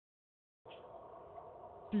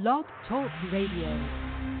Blog Talk Radio.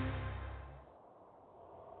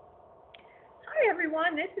 Hi,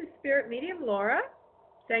 everyone. This is Spirit Medium Laura.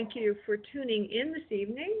 Thank you for tuning in this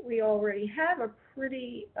evening. We already have a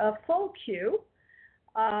pretty full queue,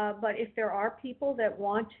 but if there are people that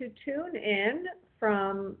want to tune in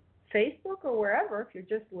from Facebook or wherever, if you're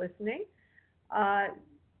just listening, I'm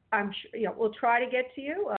sure we'll try to get to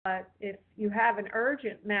you. If you have an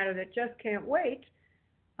urgent matter that just can't wait,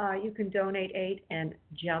 you can donate 8 and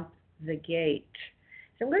jump the gate.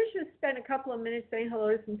 So I'm going to just spend a couple of minutes saying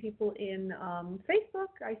hello to some people in Facebook.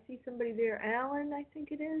 I see somebody there, Alan, I think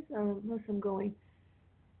it is. Unless I'm going.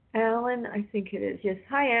 Alan, I think it is. Yes.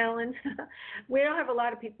 Hi, Alan. We don't have a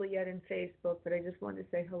lot of people yet in Facebook, but I just wanted to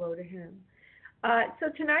say hello to him. So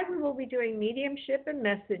tonight we will be doing mediumship and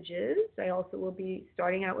messages. I also will be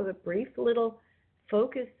starting out with a brief little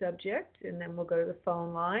focus subject, and then we'll go to the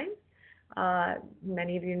phone lines.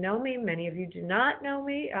 Many of you know me, many of you do not know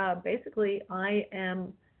me. Basically, I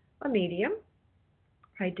am a medium.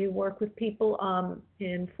 I do work with people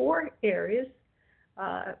in 4 areas.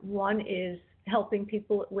 One is helping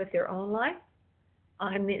people with their own life.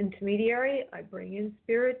 I'm the intermediary. I bring in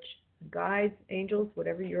spirit, guides, angels,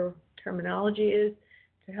 whatever your terminology is,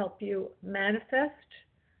 to help you manifest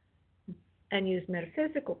and use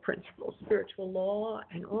metaphysical principles, spiritual law,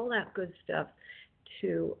 and all that good stuff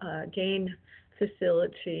to gain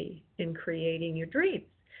facility in creating your dreams.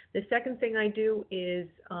 The second thing I do is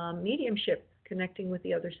mediumship, connecting with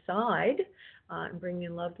the other side and bringing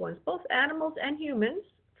in loved ones, both animals and humans,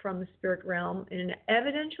 from the spirit realm in an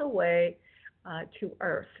evidential way to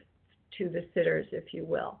Earth, to the sitters, if you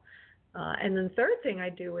will. And then the third thing I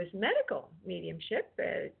do is medical mediumship.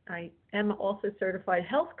 I am also a certified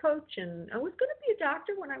health coach, and I was going to be a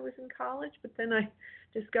doctor when I was in college, but then I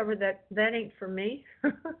discovered that ain't for me.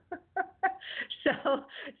 so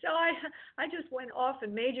I just went off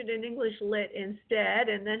and majored in English Lit instead,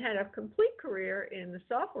 and then had a complete career in the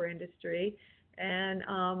software industry. And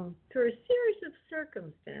through a series of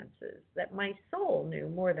circumstances that my soul knew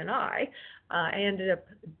more than I ended up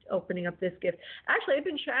opening up this gift. Actually, I've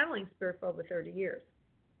been channeling spirit for over 30 years.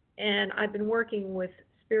 And I've been working with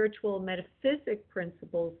spiritual metaphysic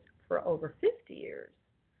principles for over 50 years.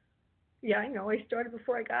 Yeah, I know. I started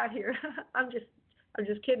before I got here. I'm just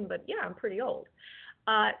kidding, but yeah, I'm pretty old.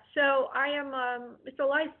 So I am. It's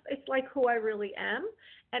like who I really am,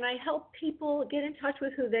 and I help people get in touch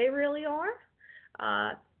with who they really are,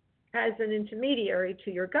 as an intermediary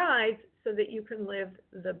to your guides, so that you can live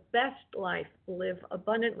the best life, live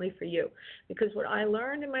abundantly for you. Because what I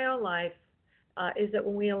learned in my own life is that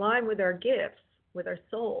when we align with our gifts, with our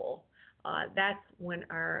soul, that's when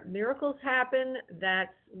our miracles happen.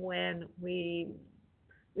 That's when we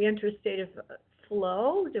enter a state of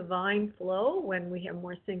flow, divine flow, when we have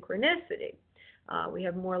more synchronicity. We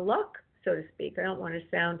have more luck, so to speak. I don't want to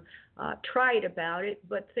sound trite about it,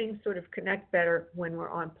 but things sort of connect better when we're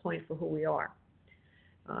on point for who we are.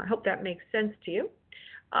 I hope that makes sense to you.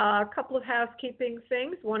 A couple of housekeeping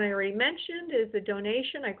things. One I already mentioned is the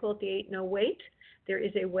donation. I call it the 8 No Wait. There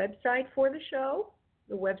is a website for the show.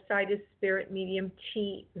 The website is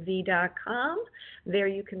spiritmediumtv.com. There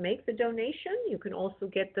you can make the donation. You can also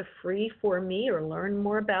get the free for me, or learn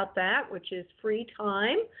more about that, which is free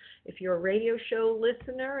time. If you're a radio show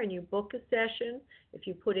listener and you book a session, if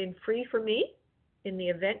you put in free for me in the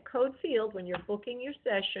event code field when you're booking your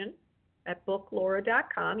session at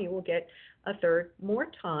booklaura.com, you will get a third more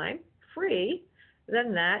time free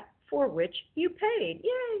than that for which you paid.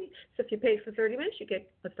 Yay! So if you paid for 30 minutes, you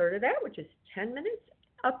get a third of that, which is 10 minutes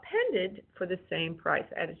appended for the same price,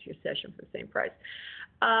 added to your session for the same price.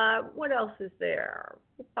 What else is there?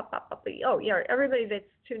 Oh, yeah, everybody that's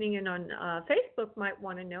tuning in on Facebook might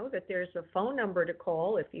want to know that there's a phone number to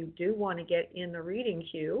call if you do want to get in the reading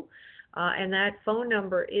queue. And that phone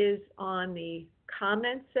number is on the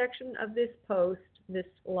comment section of this post, this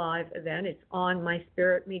live event. It's on my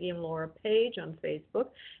Spirit Medium Laura page on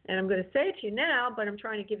Facebook. And I'm going to say it to you now, but I'm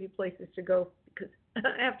trying to give you places to go, because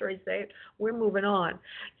after I say it, we're moving on.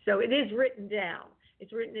 So it is written down.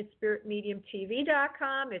 It's written at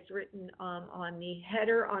spiritmediumtv.com. It's written on the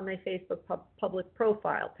header on my Facebook public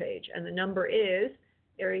profile page. And the number is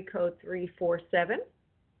area code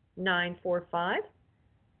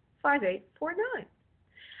 347-945-5849.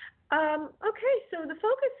 Okay, so the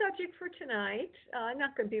focus subject for tonight,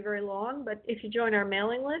 not going to be very long, but if you join our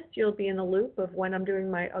mailing list, you'll be in the loop of when I'm doing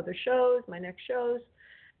my other shows, my next shows,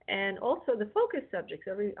 and also the focus subjects.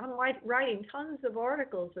 I'm writing tons of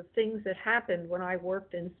articles of things that happened when I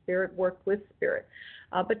worked in spirit, worked with spirit.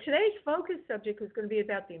 But today's focus subject is going to be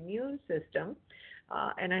about the immune system,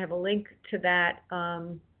 and I have a link to that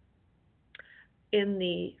in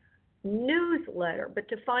the newsletter. But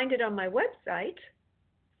to find it on my website,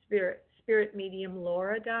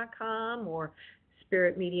 spiritmediumlaura.com or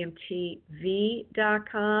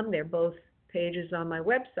spiritmediumtv.com, they're both pages on my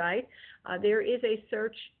website. There is a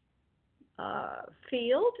search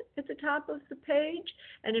field at the top of the page,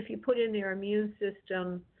 and if you put in their immune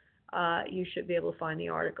system, you should be able to find the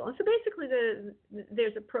article. And so basically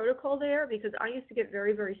there's a protocol there, because I used to get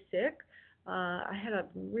very, very sick. I had a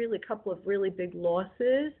couple of really big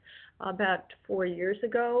losses about 4 years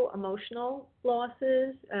ago, emotional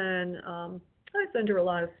losses, and I was under a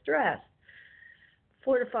lot of stress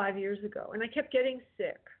 4 to 5 years ago. And I kept getting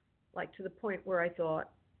sick, like to the point where I thought,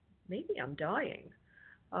 maybe I'm dying.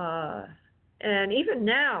 And even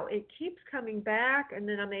now, it keeps coming back, and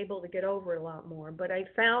then I'm able to get over it a lot more. But I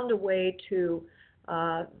found a way to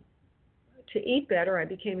eat better. I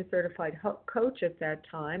became a certified coach at that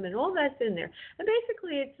time, and all that's in there. And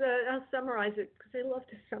basically, it's I'll summarize it, because I love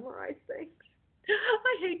to summarize things.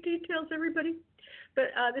 I hate details, everybody.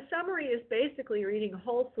 But the summary is basically you're eating a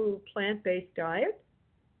whole food, plant-based diet,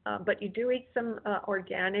 but you do eat some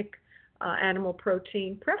organic animal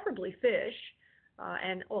protein, preferably fish,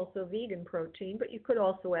 and also vegan protein, but you could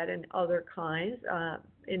also add in other kinds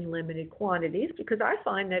in limited quantities, because I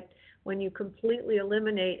find that when you completely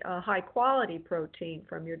eliminate high-quality protein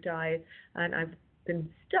from your diet, and I've been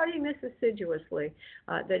studying this assiduously,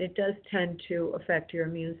 that it does tend to affect your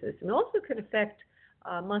immune system. It also can affect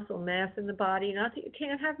muscle mass in the body. Not that you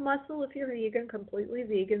can't have muscle if you're vegan, completely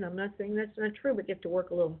vegan. I'm not saying that's not true, but you have to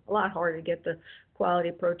work a lot harder to get the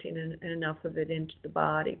quality protein and enough of it into the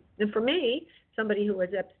body. And for me, somebody who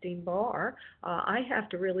has Epstein-Barr, I have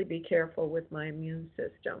to really be careful with my immune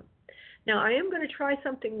system. Now, I am going to try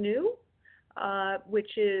something new,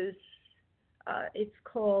 which is, it's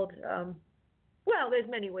called, well, there's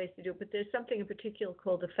many ways to do it, but there's something in particular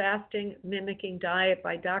called the Fasting Mimicking Diet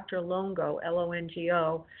by Dr. Longo,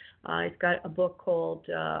 Longo. He's got a book called,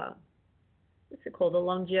 what's it called, The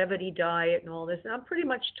Longevity Diet and all this. And I'm pretty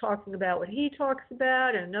much talking about what he talks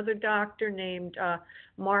about, and another doctor named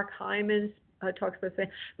Mark Hyman talks about the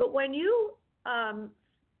same. But when you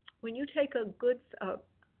take a good,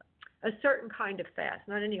 a certain kind of fast,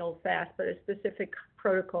 not any old fast, but a specific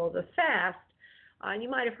protocol, the fast, and you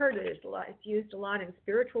might have heard of it a lot. It's used a lot in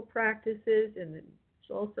spiritual practices, and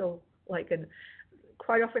it's also like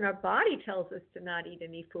quite often our body tells us to not eat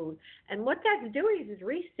any food. And what that's doing is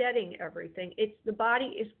resetting everything. The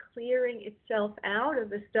body is clearing itself out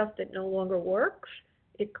of the stuff that no longer works.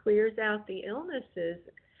 It clears out the illnesses.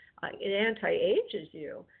 It anti-ages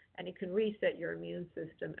you, and it can reset your immune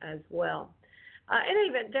system as well. In any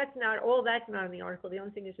event, that's not in the article. The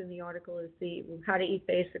only thing that's in the article is the how to eat,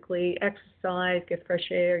 basically, exercise, get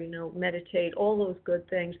fresh air, meditate, all those good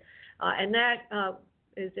things. And that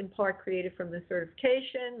is in part created from the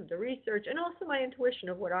certification, the research, and also my intuition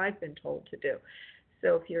of what I've been told to do.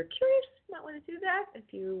 So if you're curious, you might want to do that.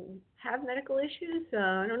 If you have medical issues,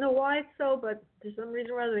 I don't know why it's so, but for some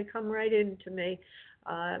reason or other, they come right into me.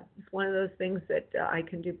 It's one of those things that I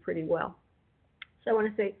can do pretty well. So I want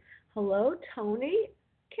to say hello, Tony.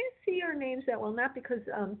 Can't see your names that well, not because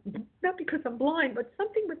I'm blind, but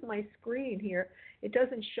something with my screen here. It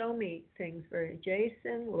doesn't show me things very.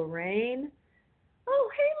 Jason, Lorraine. Oh,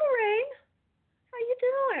 hey, Lorraine. How you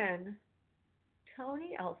doing?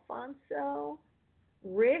 Tony, Alfonso,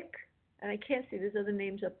 Rick, and I can't see. There's other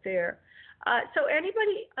names up there. So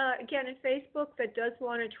anybody, again, in Facebook that does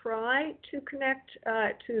want to try to connect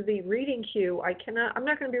to the reading queue, I'm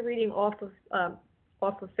not going to be reading off of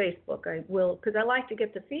Facebook. I will, because I like to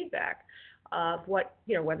get the feedback of what,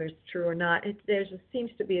 whether it's true or not. There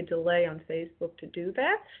seems to be a delay on Facebook to do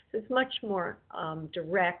that, so it's much more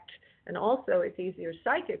direct, and also it's easier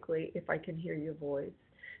psychically if I can hear your voice.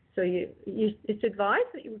 So it's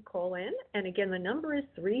advised that you would call in, and again, the number is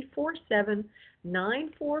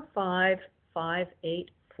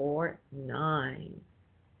 347-945-5849.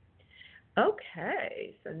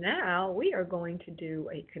 Okay, so now we are going to do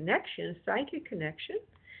a psychic connection,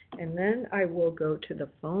 and then I will go to the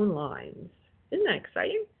phone lines. Isn't that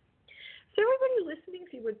exciting? So everybody listening,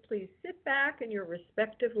 if you would please sit back in your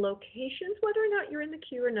respective locations, whether or not you're in the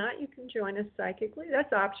queue or not, you can join us psychically.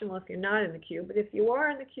 That's optional if you're not in the queue, but if you are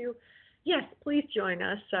in the queue, yes, please join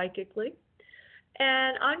us psychically.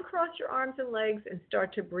 And uncross your arms and legs and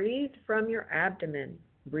start to breathe from your abdomen,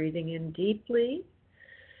 breathing in deeply.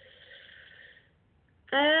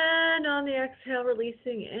 And on the exhale,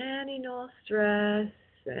 releasing any and all stress,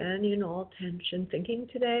 any and all tension, thinking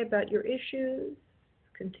today about your issues,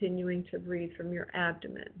 continuing to breathe from your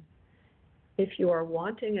abdomen. If you are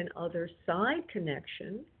wanting an other side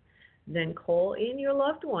connection, then call in your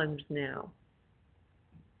loved ones now.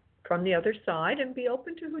 from the other side and be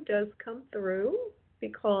open to who does come through,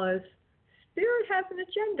 because Spirit has an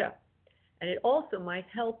agenda. And it also might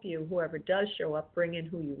help you, whoever does show up, bring in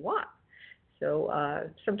who you want. So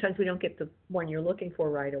sometimes we don't get the one you're looking for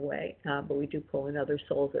right away, but we do pull in other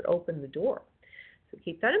souls that open the door. So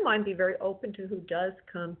keep that in mind. Be very open to who does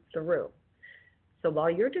come through. So while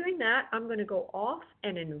you're doing that, I'm going to go off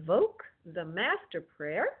and invoke the Master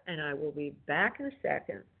Prayer, and I will be back in a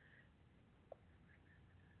second.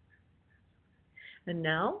 And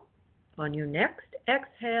now, on your next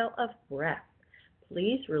exhale of breath,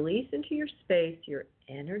 please release into your space your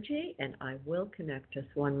energy, and I will connect. Just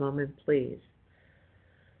one moment, please.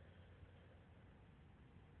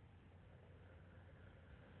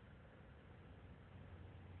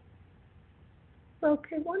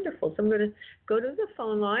 Okay, wonderful. So I'm going to go to the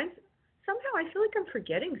phone lines. Somehow I feel like I'm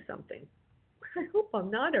forgetting something. I hope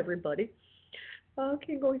I'm not, everybody.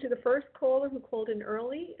 Okay, going to the first caller who called in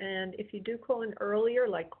early. And if you do call in earlier,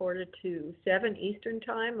 like 6:45 Eastern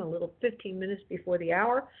Time, a little 15 minutes before the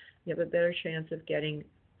hour, you have a better chance of getting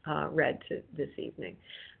read this evening.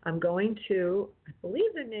 I'm going to, I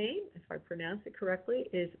believe the name, if I pronounce it correctly,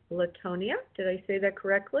 is Latonia. Did I say that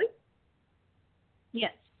correctly?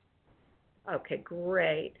 Yes. Okay,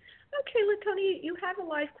 great. Okay, Latonia, you have a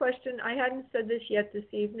live question. I hadn't said this yet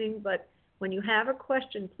this evening, but when you have a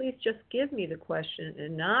question, please just give me the question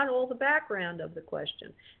and not all the background of the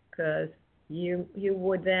question, because you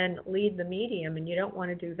would then lead the medium, and you don't want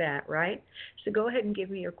to do that, right? So go ahead and give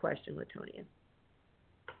me your question, Latonia.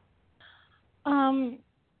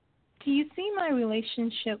 Do you see my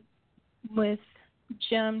relationship with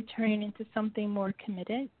Jim turning into something more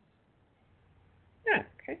committed? Yeah,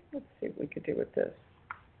 okay. Let's see what we could do with this.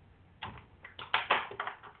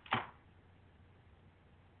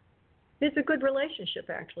 It's a good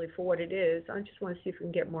relationship, actually, for what it is. I just want to see if we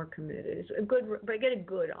can get more committed. It's a good, but get a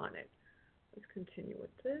good on it. Let's continue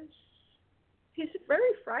with this. He's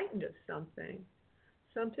very frightened of something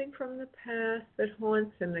from the past that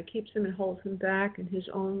haunts him, that keeps him and holds him back in his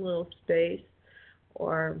own little space,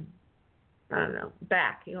 or I don't know,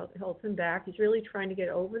 back. He holds him back. He's really trying to get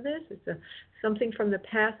over this. It's something from the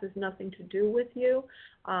past has nothing to do with you.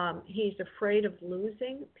 He's afraid of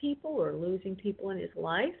losing people or losing people in his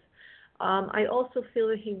life. I also feel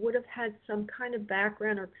that he would have had some kind of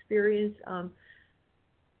background or experience.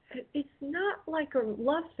 It's not like a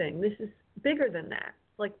love thing. This is bigger than that.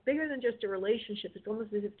 Like bigger than just a relationship. It's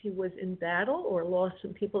almost as if he was in battle or lost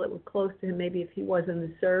some people that were close to him, maybe if he was in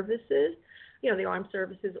the services, the armed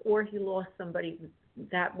services, or he lost somebody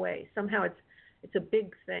that way. Somehow it's a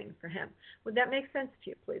big thing for him. Would that make sense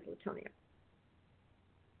to you, please, Latonia?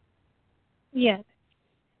 Yes.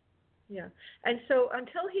 Yeah. And so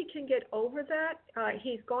until he can get over that,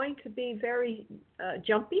 he's going to be very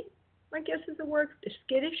jumpy, I guess is the word,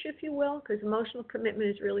 skittish, if you will, because emotional commitment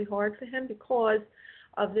is really hard for him because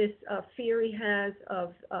of this fear he has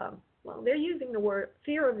of, they're using the word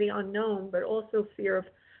fear of the unknown, but also fear of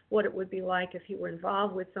what it would be like if he were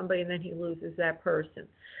involved with somebody and then he loses that person.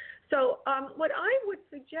 So what I would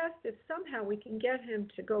suggest, if somehow we can get him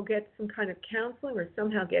to go get some kind of counseling or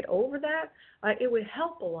somehow get over that, it would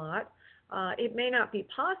help a lot. It may not be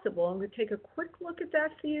possible. I'm going to take a quick look at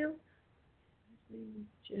that for you.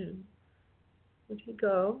 Jim. Where'd he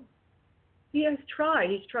go? He has tried.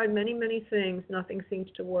 He's tried many, many things. Nothing seems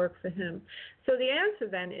to work for him. So the answer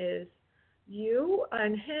then is you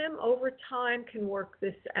and him over time can work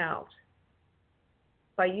this out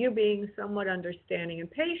by you being somewhat understanding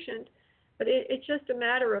and patient, but it's just a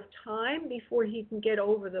matter of time before he can get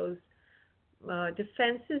over those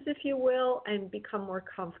defenses, if you will, and become more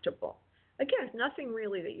comfortable. Again, it's nothing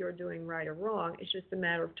really that you're doing right or wrong. It's just a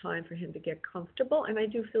matter of time for him to get comfortable, and I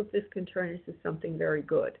do feel this can turn into something very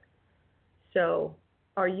good. So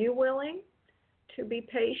are you willing to be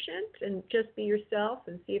patient and just be yourself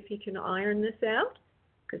and see if he can iron this out?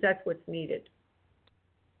 Because that's what's needed.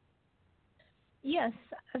 Yes,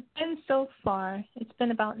 I've been so far. It's been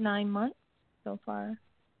about 9 months so far.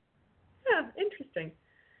 Yeah, interesting.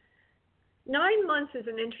 9 months is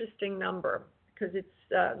an interesting number because it's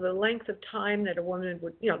the length of time that a woman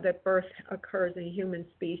would, that birth occurs in a human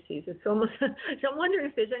species. It's almost, so I'm wondering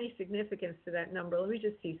if there's any significance to that number. Let me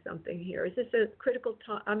just see something here. Is this a critical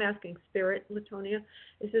time? I'm asking Spirit, Latonia.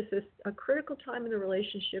 Is this a critical time in the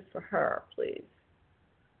relationship for her, please?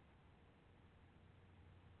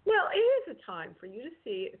 Well, it is a time for you to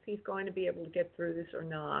see if he's going to be able to get through this or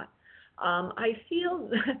not. I feel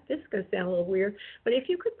that this is going to sound a little weird, but if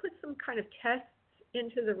you could put some kind of tests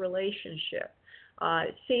into the relationship,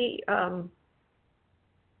 I think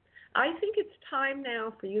it's time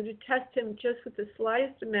now for you to test him just with the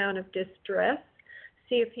slightest amount of distress,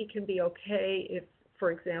 see if he can be okay if,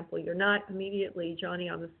 for example, you're not immediately Johnny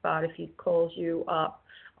on the spot if he calls you up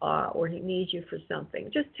or he needs you for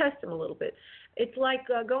something. Just test him a little bit. It's like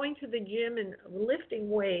going to the gym and lifting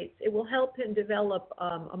weights. It will help him develop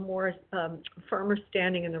a more firmer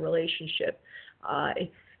standing in the relationship.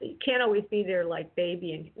 You can't always be there like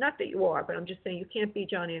babying. Not that you are, but I'm just saying you can't be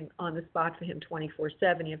Johnny on the spot for him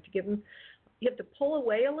 24/7. You have to give him. You have to pull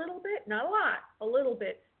away a little bit, not a lot, a little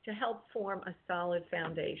bit, to help form a solid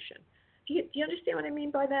foundation. Do you understand what I mean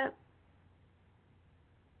by that?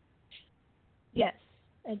 Yes,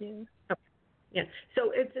 I do. Okay. Yeah.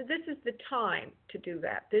 So this is the time to do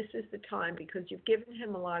that. This is the time because you've given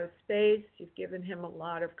him a lot of space. You've given him a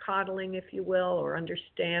lot of coddling, if you will, or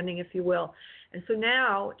understanding, if you will. And so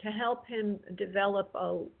now to help him develop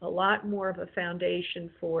a lot more of a foundation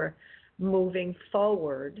for moving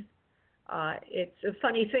forward, it's a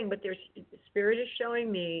funny thing, but Spirit is showing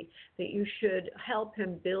me that you should help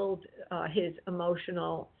him build his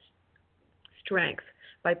emotional strength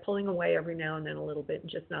by pulling away every now and then a little bit and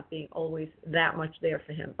just not being always that much there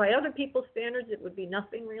for him. By other people's standards, it would be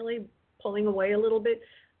nothing really, pulling away a little bit,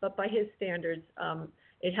 but by his standards,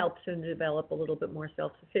 it helps him develop a little bit more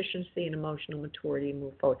self-sufficiency and emotional maturity and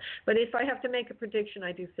move forward. But if I have to make a prediction,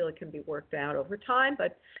 I do feel it can be worked out over time,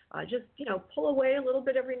 but just, pull away a little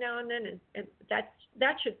bit every now and then, and that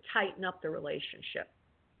should tighten up the relationship.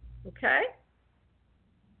 Okay?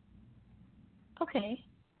 Okay.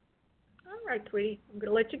 All right, sweetie. I'm going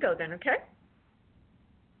to let you go then, okay?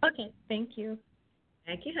 Okay, thank you.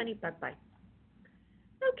 Thank you, honey. Bye-bye.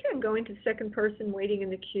 Okay, I'm going to second person waiting in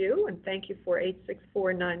the queue, and thank you for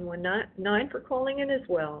 864-9199 for calling in as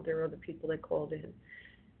well. There are other people that called in.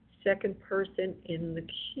 Second person in the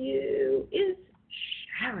queue is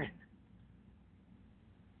Sharon.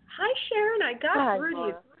 Hi, Sharon. I got through to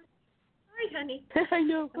you. Hi, honey. I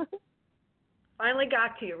know. Finally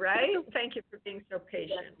got to you, right? Thank you for being so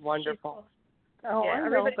patient. That's wonderful. Oh, yeah, I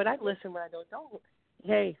know, but I listen when I don't know.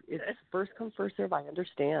 Hey, it's first come, first serve. I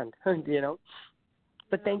understand,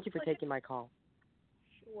 But thank you for taking my call.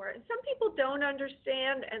 Sure. And some people don't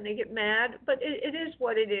understand and they get mad, but it is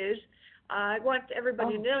what it is. I want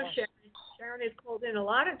everybody to know Sharon has called in a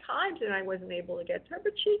lot of times and I wasn't able to get to her,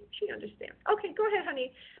 but she understands. Okay, go ahead,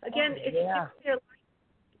 honey. Again, if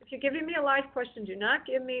you're giving me a live question, do not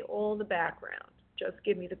give me all the background. Just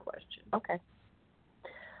give me the question. Okay.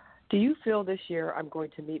 Do you feel this year I'm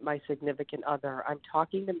going to meet my significant other? I'm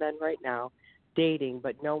talking to men right now, dating,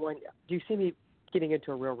 but no one. Do you see me getting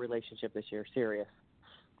into a real relationship this year? Serious?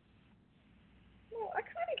 Well, I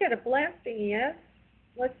kind of get a blasting yes.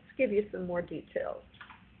 Let's give you some more details.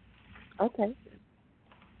 Okay.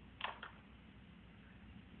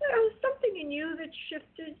 Something in you that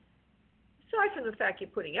shifted, aside from the fact you're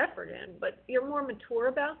putting effort in, but you're more mature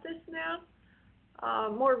about this now,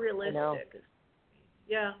 more realistic.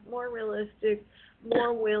 Yeah, more realistic,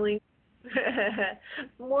 more willing,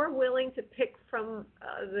 more willing to pick from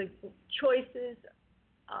the choices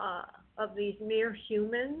of these mere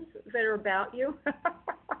humans that are about you.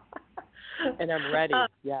 And I'm ready,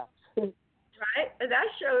 yeah. Right? And that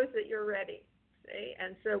shows that you're ready, see?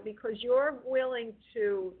 And so because you're willing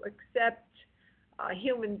to accept a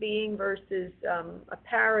human being versus a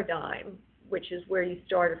paradigm, which is where you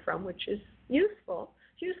started from, which is useful.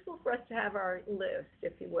 It's useful for us to have our list,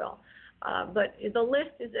 if you will. But the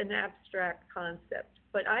list is an abstract concept.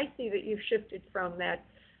 But I see that you've shifted from that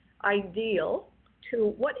ideal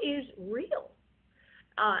to what is real.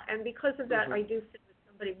 And because of that, I do think that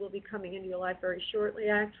somebody will be coming into your life very shortly,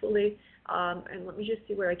 actually. And let me just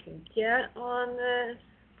see where I can get on this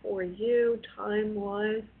for you,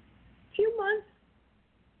 time-wise.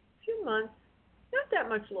 Few months, not that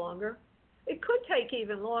much longer. It could take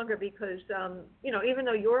even longer because, even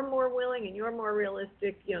though you're more willing and you're more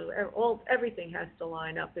realistic, everything has to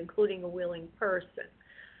line up, including a willing person,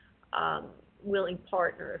 willing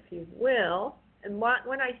partner, if you will. And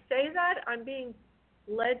when I say that, I'm being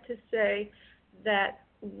led to say that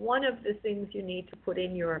one of the things you need to put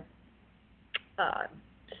in your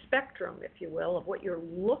spectrum, if you will, of what you're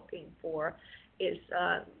looking for is,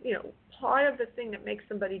 part of the thing that makes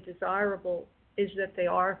somebody desirable is that they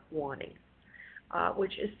are wanting,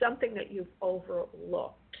 which is something that you've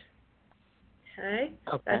overlooked. Okay?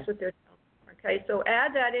 That's what they're telling you. Okay, so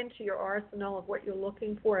add that into your arsenal of what you're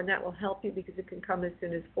looking for, and that will help you because it can come as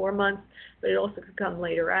soon as 4 months, but it also could come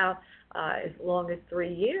later out, as long as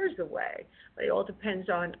 3 years away. But it all depends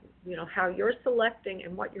on, how you're selecting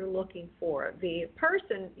and what you're looking for. The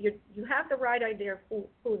person, you have the right idea of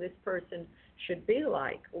who this person should be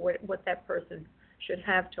like, or what that person should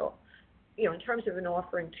have to, in terms of an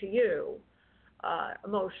offering to you.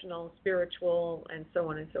 emotional, spiritual, and so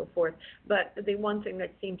on and so forth. But the one thing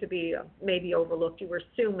that seemed to be maybe overlooked, you were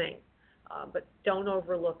assuming, but don't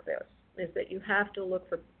overlook this, is that you have to look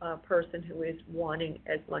for a person who is wanting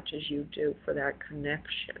as much as you do for that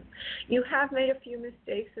connection. You have made a few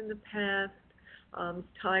mistakes in the past. It's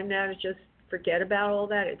time now to just forget about all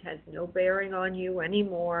that. It has no bearing on you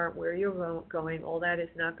anymore, where you're going. All that is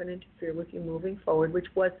not going to interfere with you moving forward, which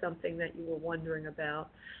was something that you were wondering about.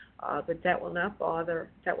 But that will not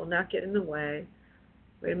bother. That will not get in the way.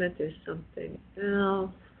 Wait a minute, there's something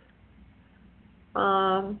else.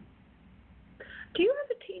 Do you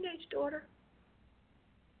have a teenage daughter?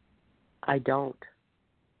 I don't.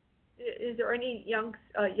 Is there any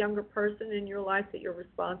younger person in your life that you're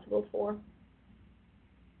responsible for?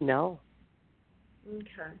 No.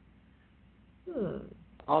 Okay.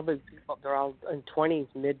 All the people, they're all in 20s,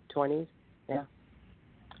 mid-20s. Yeah.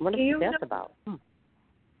 What is that about?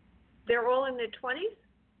 They're all in their 20s?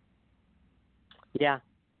 Yeah.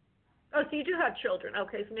 Oh, so you do have children.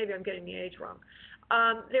 Okay, so maybe I'm getting the age wrong.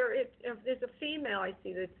 There's a female I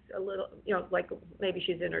see that's a little, like maybe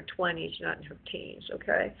she's in her 20s, not in her teens,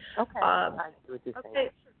 okay? Okay. I see what you're saying.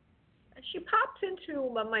 Okay. She pops into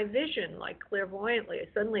my vision like clairvoyantly.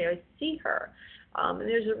 Suddenly I see her. And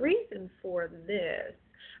there's a reason for this.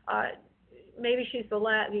 Maybe she's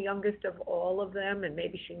the youngest of all of them, and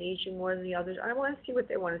maybe she needs you more than the others. I want to see what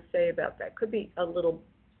they want to say about that. Could be a little,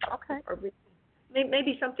 or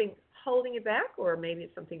maybe something holding you back, or maybe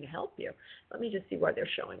it's something to help you. Let me just see why they're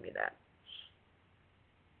showing me that.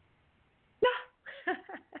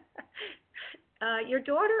 Your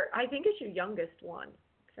daughter, I think, is your youngest one.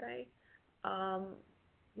 Okay.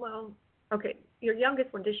 Okay. Your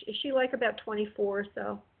youngest one, is she like about 24 or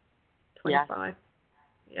so? 25?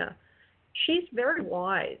 Yeah. She's very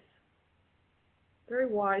wise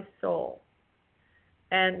soul.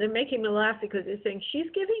 And they're making me laugh because they're saying she's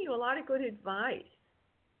giving you a lot of good advice.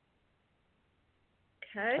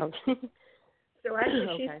 Okay? So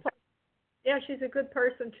actually she's a good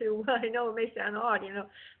person to, I know it may sound odd,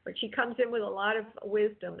 but she comes in with a lot of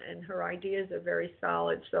wisdom and her ideas are very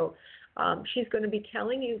solid. So she's going to be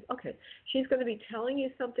telling you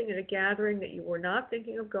something at a gathering that you were not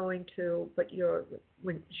thinking of going to, but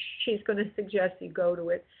she's going to suggest you go to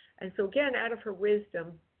it. And so again, out of her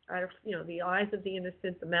wisdom, out of the eyes of the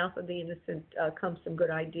innocent, the mouth of the innocent, comes some good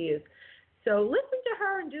ideas. So listen to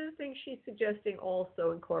her and do the things she's suggesting. Also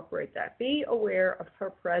incorporate that. Be aware of her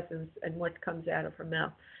presence and what comes out of her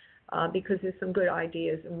mouth, because there's some good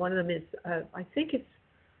ideas. And one of them is, I think it's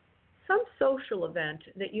some social event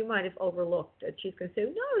that you might have overlooked. And she's going to say,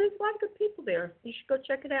 no, there's a lot of good people there. You should go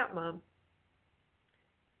check it out, Mom.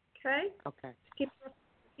 Okay? Okay. Keep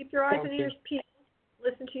your eyes and ears peeled.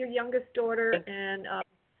 Listen to your youngest daughter,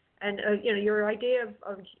 and your idea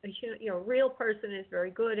of real person is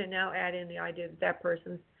very good, and now add in the idea that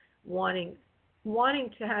person's wanting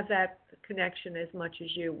to have that connection as much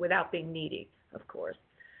as you, without being needy, of course.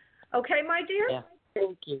 Okay, my dear? Yeah.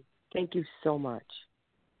 Thank you. Thank you so much.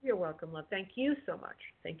 You're welcome, love. Thank you so much.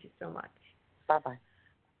 Thank you so much. Bye-bye.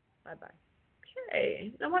 Bye-bye.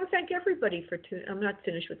 Okay. I want to thank everybody for tuning. I'm not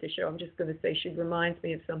finished with the show. I'm just going to say she reminds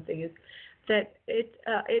me of something, is that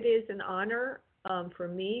it is an honor for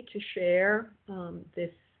me to share this.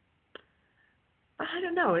 I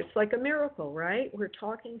don't know. It's like a miracle, right? We're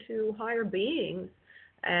talking to higher beings,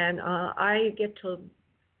 and I get to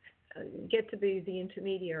be the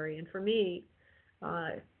intermediary. And for me,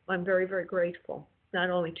 I'm very, very grateful, not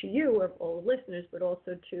only to you, all the listeners, but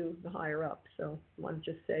also to the higher up. So I want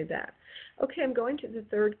to just say that. Okay, I'm going to the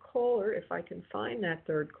third caller, if I can find that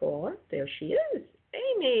third caller. There she is,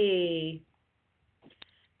 Amy.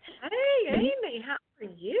 Hey, Amy, how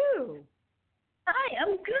are you? Hi,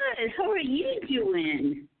 I'm good. How are you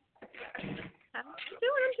doing? I'm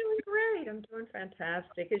doing great. I'm doing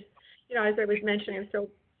fantastic. As as I was mentioning, I'm so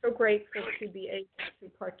grateful to be able to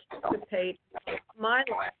participate in my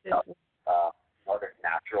life this week. Northern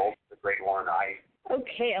Natural, the great one.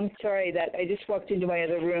 Okay, I'm sorry that I just walked into my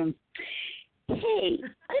other room. Hey,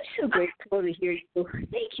 I'm so grateful to hear you.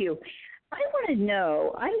 Thank you. I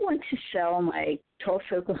want to sell my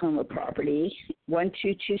Tulsa, Oklahoma property,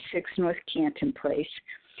 1226 North Canton Place,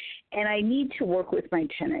 and I need to work with my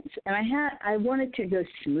tenants. And I want it to go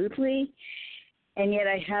smoothly, and yet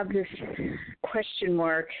I have this question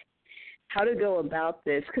mark how to go about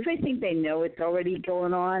this, because I think they know it's already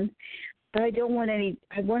going on, but I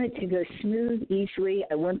want it to go smooth, easily.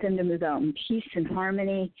 I want them to move out in peace and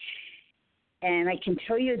harmony, and I can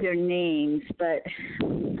tell you their names, but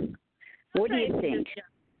what do you think?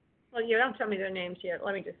 Well, you don't tell me their names yet.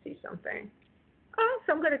 Let me just see something.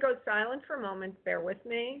 So I'm going to go silent for a moment. Bear with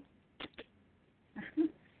me.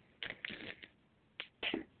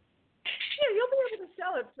 Yeah, you'll be able to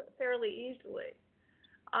sell it fairly easily.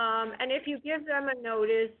 And if you give them a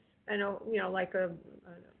notice, and like a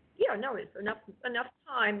notice, enough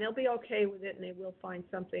time, they'll be okay with it, and they will find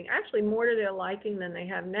something actually more to their liking than they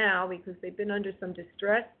have now, because they've been under some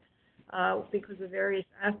distress because of various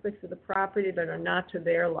aspects of the property that are not to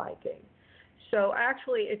their liking. So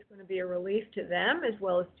actually, it's going to be a relief to them as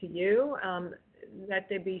well as to you, that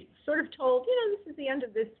they be sort of told, this is the end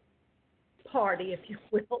of this party, if you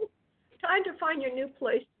will. Time to find your new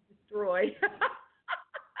place to destroy.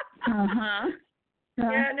 Yeah,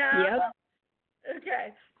 no. Yep.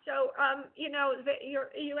 Okay. So,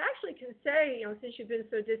 you actually can say, since you've been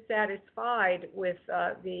so dissatisfied with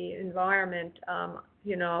the environment,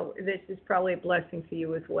 this is probably a blessing for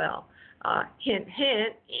you as well. Hint,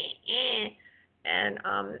 hint. And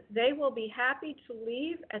they will be happy to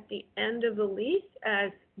leave at the end of the lease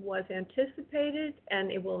as was anticipated,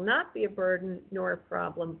 and it will not be a burden nor a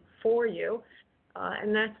problem for you.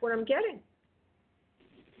 And that's what I'm getting.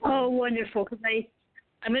 Oh, wonderful, because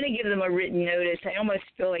I'm going to give them a written notice. I almost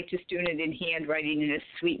feel like just doing it in handwriting in a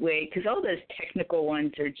sweet way, because all those technical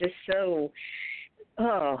ones are just so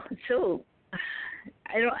I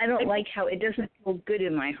don't like how it doesn't feel good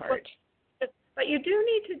in my heart. But you do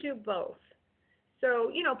need to do both.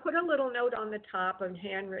 So, put a little note on the top, a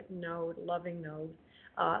handwritten note, loving note.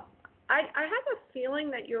 I have a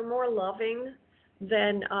feeling that you're more loving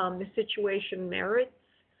than the situation merits.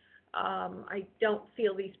 I don't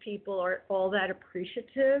feel these people are all that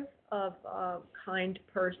appreciative of a kind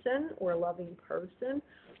person or a loving person.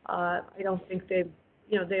 I don't think they're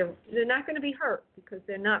not going to be hurt, because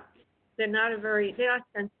they're not sensitive.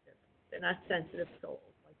 They're not sensitive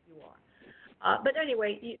souls like you are. But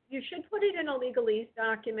anyway, you should put it in a legalese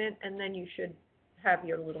document, and then you should have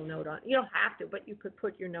your little note on it. You don't have to, but you could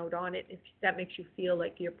put your note on it if that makes you feel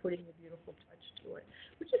like you're putting a beautiful touch to it,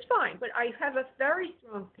 which is fine. But I have a very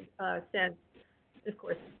strong sense, of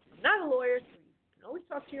course, I'm not a lawyer, so you can always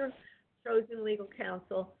talk to your chosen legal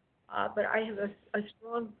counsel, but I have a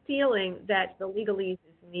strong feeling that the legalese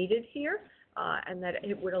is needed here, and that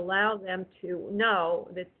it would allow them to know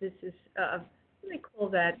that this is, what do they call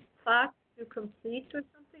that, pas to complete or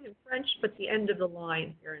something in French, but the end of the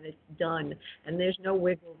line here, and it's done, and there's no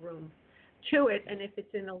wiggle room to it. And if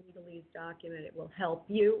it's in a legalese document, it will help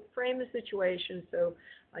you frame the situation so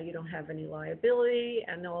you don't have any liability,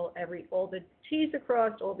 and all the T's are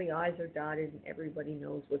crossed, all the I's are dotted, and everybody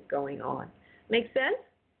knows what's going on. Make sense?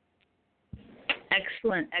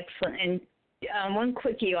 Excellent. And one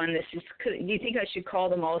quickie on this is: do you think I should call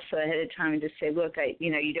them also ahead of time and just say, look,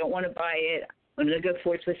 you don't want to buy it. I'm going to go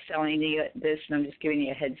forth with selling this, and I'm just giving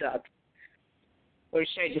you a heads up? Or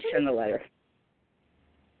should I just send the letter?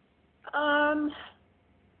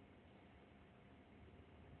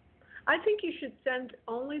 I think you should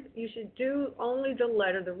do only the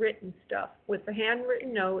letter, the written stuff, with the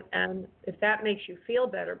handwritten note, and if that makes you feel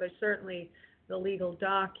better, but certainly the legal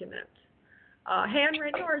document.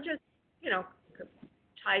 Handwritten or just,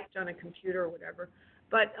 typed on a computer or whatever.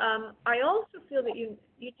 But I also feel that you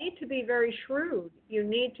need to be very shrewd. You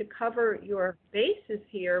need to cover your bases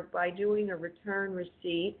here by doing a return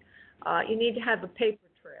receipt. You need to have a paper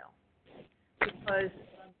trail, because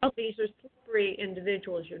these are slippery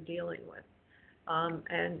individuals you're dealing with.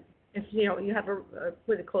 And if you have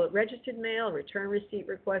what they call it, registered mail, return receipt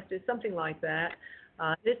requested, something like that.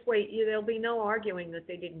 This way, there'll be no arguing that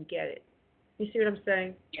they didn't get it. You see what I'm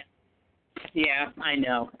saying? Yeah. Yeah, I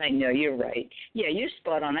know. You're right. Yeah, you're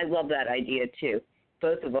spot on. I love that idea, too.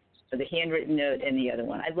 Both of them, the handwritten note and the other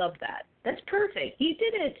one. I love that. That's perfect. You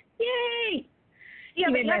did it. Yay! Yeah,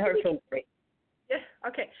 you made my heart feel great. Yeah,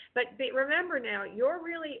 okay. But remember now, you're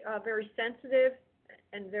really very sensitive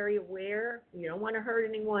and very aware. You don't want to hurt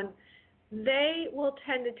anyone. They will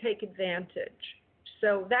tend to take advantage.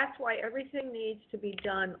 So that's why everything needs to be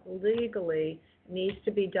done legally, needs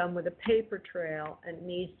to be done with a paper trail, and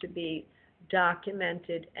needs to be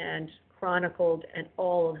documented and chronicled and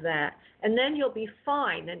all of that. And then you'll be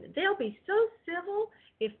fine. And they'll be so civil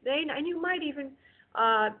if they, and you might even,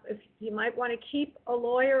 if you might want to keep a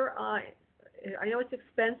lawyer. I know it's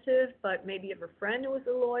expensive, but maybe you have a friend who is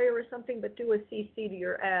a lawyer or something, but do a CC to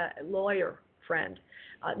your lawyer friend.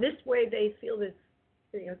 This way they feel this,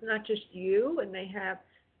 it's not just you, and they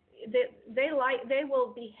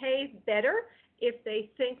will behave better if they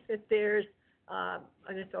think that there's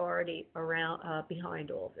an authority around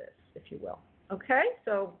behind all this, if you will. Okay?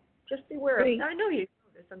 So just beware of it. I know you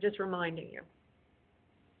know this. I'm just reminding you.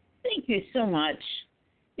 Thank you so much.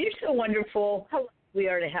 You're so wonderful. How lucky we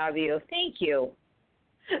are to have you. Thank you.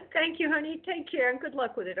 Thank you, honey. Take care, and good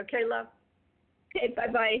luck with it. Okay, love? Okay,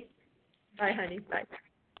 bye-bye. Bye, honey. Bye.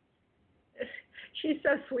 She's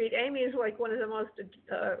so sweet. Amy is like one of the most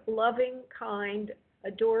loving, kind,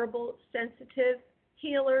 adorable, sensitive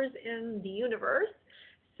healers in the universe.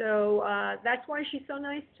 So that's why she's so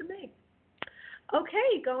nice to me.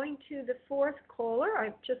 Okay, going to the fourth caller. I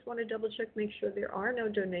just want to double check, make sure there are no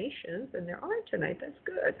donations, and there aren't tonight. That's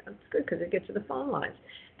good. That's good because it gets to the phone lines.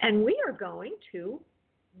 And we are going to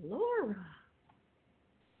Laura.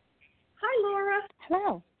 Hi, Laura.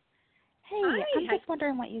 Hello. Hey, Hi. I'm just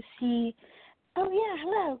wondering what you see. Oh yeah,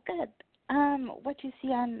 hello. Good. What you see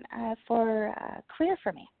on for career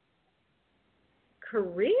for me?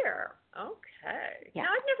 Career. Okay. Yeah. Now,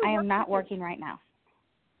 I've never I am worked not with working right now.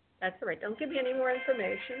 That's all right. Don't give me any more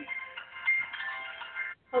information.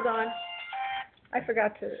 Hold on. I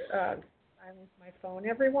forgot to silence my phone.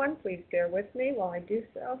 Everyone, please bear with me while I do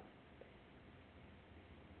so.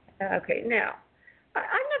 Okay, now, I've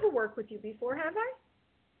never worked with you before, have I?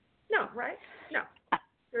 No, right? No.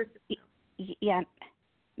 Yeah,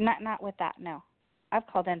 not with that. No, I've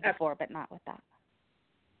called in before, but not with that.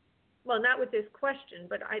 Well, not with this question,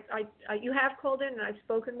 but I you have called in and I've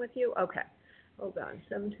spoken with you? Okay. Hold on,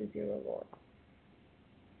 720 Laura.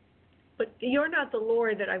 But you're not the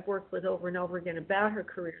Laura that I've worked with over and over again about her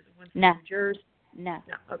career, the one from New Jersey? No.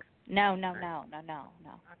 No, okay. No.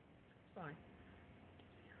 Fine.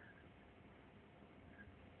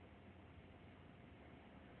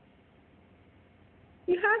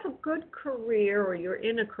 You have a good career, or you're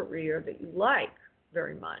in a career that you like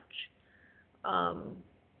very much.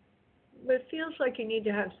 But it feels like you need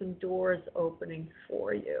to have some doors opening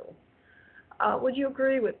for you. Would you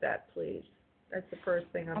agree with that, please? That's the first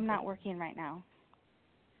thing I'm not working right now.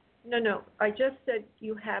 No. I just said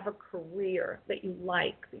you have a career that you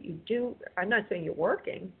like, that you do. I'm not saying you're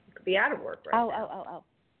working. You could be out of work right now. Oh.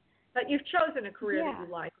 But you've chosen a career that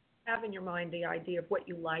you like. You have in your mind the idea of what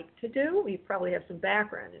you like to do. You probably have some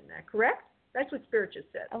background in that, correct? That's what Spirit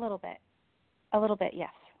just said. A little bit,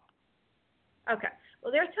 yes. Okay.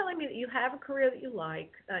 Well, they're telling me that you have a career that you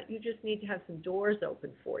like. You just need to have some doors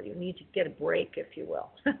open for you. You need to get a break, if you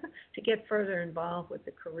will, to get further involved with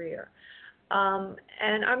the career.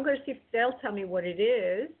 And I'm going to see if they'll tell me what it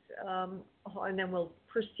is, and then we'll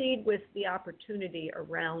proceed with the opportunity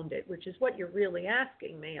around it, which is what you're really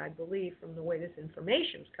asking me, I believe, from the way this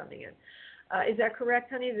information's coming in. Is that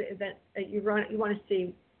correct, honey, that you want to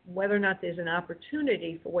see whether or not there's an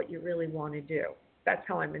opportunity for what you really want to do? That's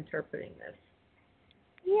how I'm interpreting this.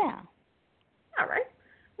 Yeah. All right.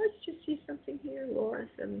 Let's just see something here. Laura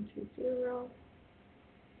 720. Well,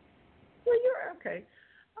 you're okay.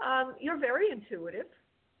 You're very intuitive.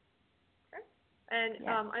 Okay. And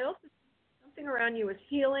I also see something around you is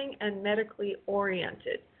healing and medically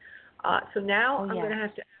oriented. So now I'm going to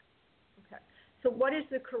have to ask. Okay. So what is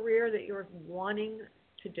the career that you're wanting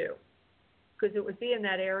to do? Because it would be in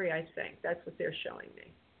that area, I think. That's what they're showing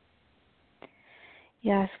me.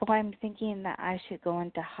 Yes, well, I'm thinking that I should go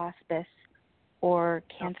into hospice or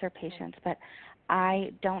cancer patients, but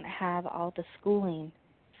I don't have all the schooling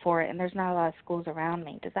for it, and there's not a lot of schools around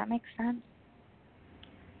me. Does that make sense?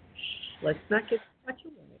 Let's not get too much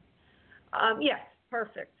away. Yes,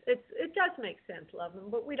 perfect. It does make sense, Loveman,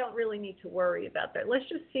 but we don't really need to worry about that. Let's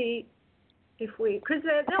just see if we, because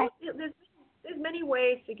there's many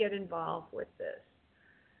ways to get involved with this.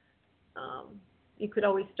 You could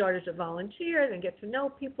always start as a volunteer, then get to know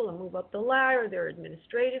people and move up the ladder. There are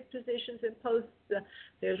administrative positions and posts.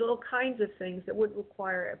 There's all kinds of things that would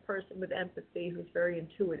require a person with empathy who's very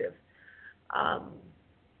intuitive.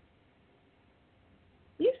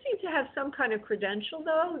 You seem to have some kind of credential,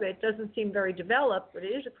 though, that doesn't seem very developed, but it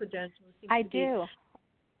is a credential. I do.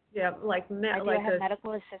 Yeah, I have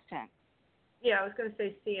medical assistant. Yeah, I was going to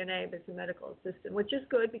say CNA, but it's a medical assistant, which is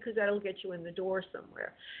good because that'll get you in the door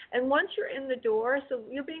somewhere. And once you're in the door, so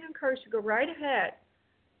you're being encouraged to go right ahead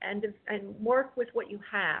and work with what you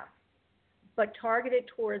have, but target it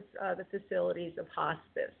towards the facilities of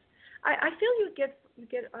hospice. I feel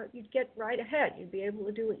you'd get right ahead. You'd be able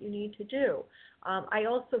to do what you need to do. I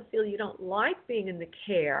also feel you don't like being in the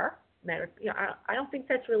care. I don't think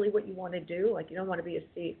that's really what you want to do. Like, you don't want to be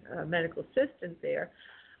a medical assistant there.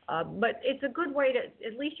 But it's a good way to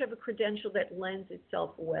at least have a credential that lends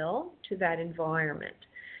itself well to that environment.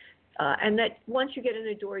 And that once you get in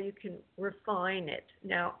the door, you can refine it.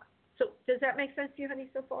 Now, so does that make sense to you, honey,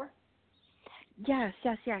 so far? Yes.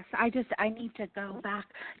 I need to go back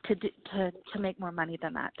to make more money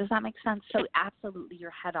than that. Does that make sense? So absolutely,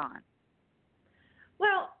 you're head on.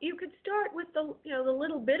 Well, you could start with the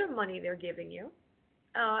little bit of money they're giving you,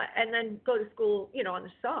 and then go to school, on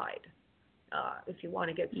the side. If you want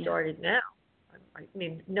to get started now. I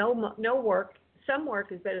mean, no work some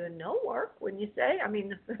work is better than no work, wouldn't you say? I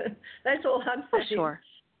mean, that's all I'm saying. Oh, sure.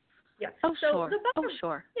 Yeah. Oh, so sure.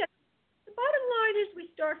 Sure. Yeah. The bottom line is we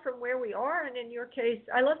start from where we are, and in your case,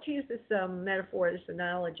 I love to use this metaphor, this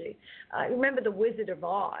analogy. Remember The Wizard of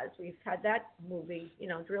Oz? We've had that movie,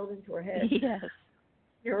 drilled into our heads. Yes.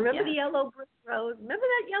 You remember the yellow brick road? Remember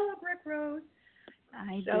that yellow brick road?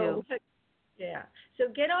 I do. Yeah. So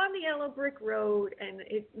get on the yellow brick road, and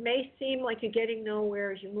it may seem like you're getting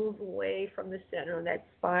nowhere as you move away from the center of that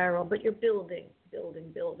spiral, but you're building.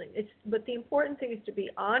 But the important thing is to be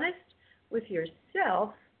honest with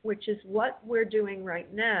yourself, which is what we're doing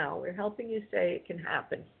right now. We're helping you say it can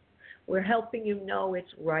happen. We're helping you know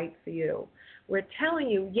it's right for you. We're telling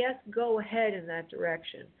you, yes, go ahead in that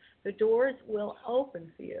direction. The doors will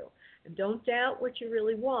open for you. And don't doubt what you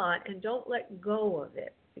really want, and don't let go of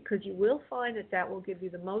it, because you will find that will give you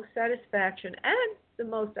the most satisfaction and the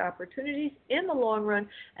most opportunities in the long run,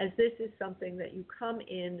 as this is something that you come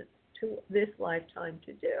in to this lifetime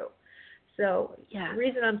to do. So the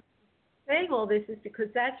reason I'm saying all this is because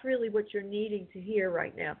that's really what you're needing to hear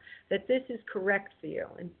right now, that this is correct for you,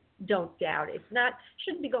 and don't doubt it.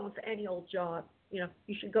 Shouldn't be going for any old job. You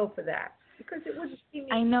should go for that, because it wouldn't be me.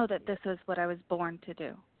 I know that this is what I was born to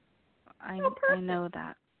do. I know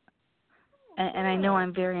that. And I know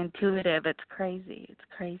I'm very intuitive. It's crazy.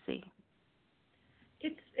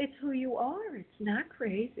 It's who you are. It's not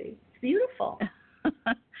crazy. It's beautiful.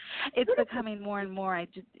 It's becoming more and more.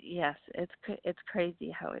 It's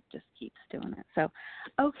crazy how it just keeps doing it. So,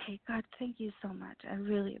 okay, God, thank you so much. I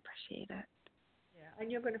really appreciate it. Yeah,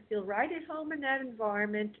 and you're going to feel right at home in that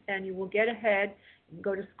environment, and you will get ahead. You can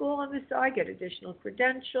go to school on the side, get additional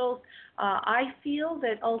credentials. I feel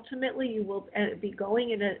that ultimately you will be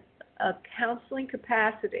going in a counseling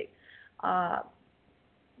capacity.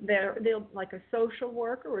 They'll like a social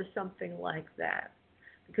worker or something like that,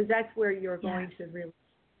 because that's where you're going to really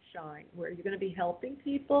shine, where you're going to be helping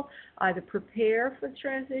people either prepare for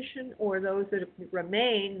transition, or those that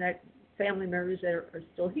remain, that family members that are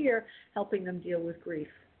still here, helping them deal with grief.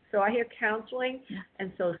 So I hear counseling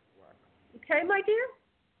and social work. Okay, my dear?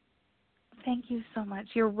 Thank you so much.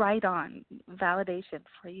 You're right on. Validation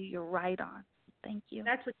for you. You're right on. Thank you.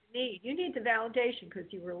 That's what you need. You need the validation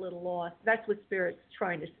because you were a little lost. That's what Spirit's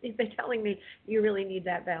trying to see. They're telling me you really need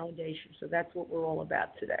that validation. So that's what we're all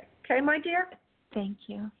about today. Okay, my dear? Thank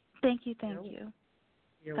you. Thank you.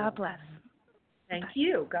 You're God welcome. bless. Thank Bye-bye.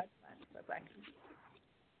 you. God bless. Bye-bye.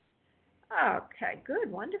 Okay, good.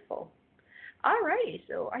 Wonderful. All righty.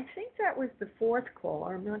 So I think that was the fourth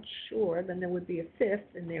caller. I'm not sure. Then there would be a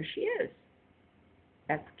fifth, and there she is.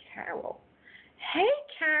 That's Carol. Hey,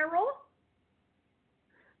 Carol.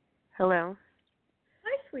 Hello.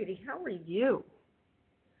 Hi, sweetie. How are you?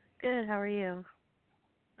 Good. How are you?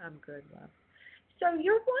 I'm good, love. So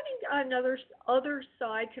you're wanting another other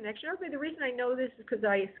side connection. Okay, the reason I know this is because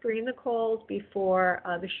I screen the calls before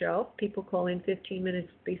the show. People call in 15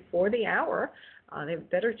 minutes before the hour. They have a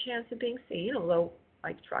better chance of being seen, although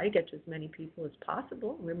I try to get to as many people as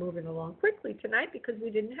possible. We're moving along quickly tonight because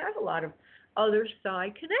we didn't have a lot of other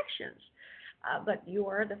side connections. But you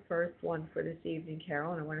are the first one for this evening,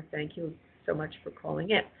 Carol, and I want to thank you so much for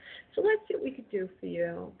calling in. So let's see what we could do for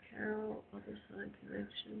you. Carol, other side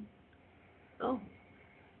connection. Oh,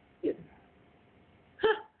 you.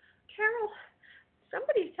 Huh. Carol,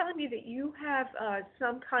 somebody's telling me that you have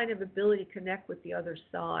some kind of ability to connect with the other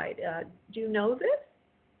side. Do you know this?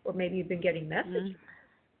 Or maybe you've been getting messages?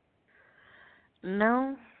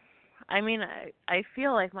 No. I mean, I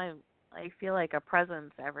feel like a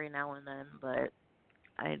presence every now and then, but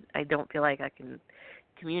I don't feel like I can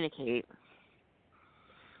communicate.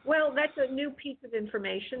 Well, that's a new piece of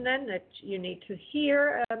information then that you need to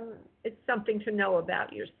hear. It's something to know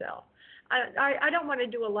about yourself. I don't want to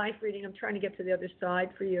do a life reading. I'm trying to get to the other side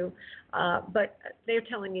for you, but they're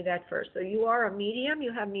telling me that first. So you are a medium.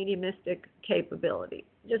 You have mediumistic capability.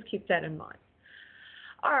 Just keep that in mind.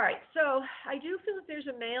 All right, so I do feel that there's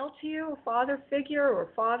a male to you, a father figure or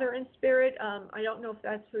father in spirit. I don't know if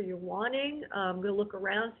that's who you're wanting. I'm going to look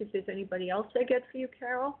around, see if there's anybody else I get for you,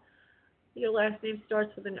 Carol. Your last name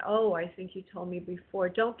starts with an O, I think you told me before.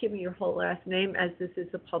 Don't give me your whole last name, as this is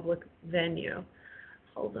a public venue.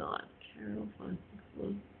 Hold on. Carol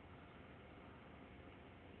Fonseca.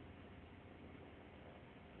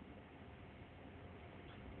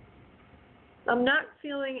 I'm not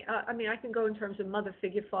feeling, I can go in terms of mother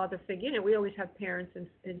figure, father figure. We always have parents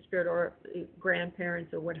in spirit, or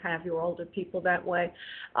grandparents, or what have you, or older people that way.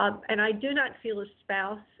 And I do not feel a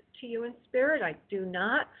spouse to you in spirit. I do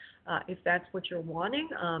not. If that's what you're wanting,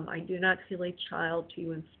 I do not feel a child to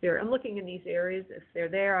you in spirit. I'm looking in these areas. If they're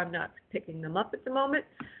there, I'm not picking them up at the moment.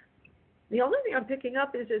 The only thing I'm picking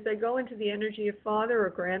up is as I go into the energy of father or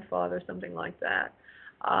grandfather, something like that.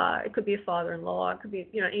 It could be a father-in-law. It could be,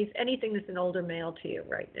 anything that's an older male to you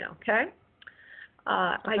right now. Okay.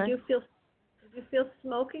 Okay. I do feel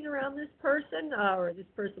smoking around this person, or this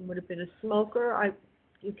person would have been a smoker.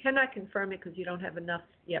 You cannot confirm it because you don't have enough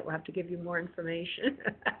yet. We'll have to give you more information,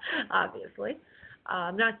 obviously.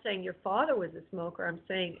 I'm not saying your father was a smoker. I'm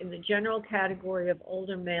saying in the general category of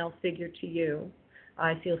older male figure to you,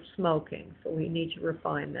 I feel smoking. So we need to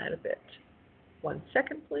refine that a bit. 1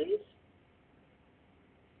 second, please.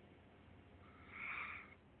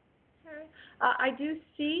 Okay. I do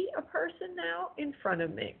see a person now in front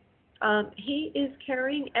of me. He is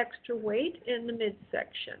carrying extra weight in the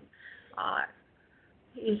midsection.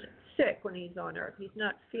 He's sick when he's on Earth. He's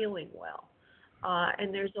not feeling well.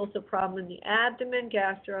 And there's also a problem in the abdomen,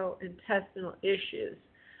 gastrointestinal issues.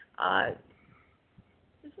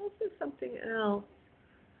 There's also something else.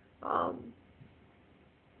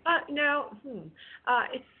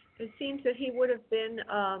 It seems that he would have been,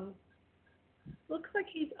 looks like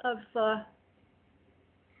he's of a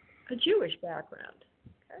Jewish background.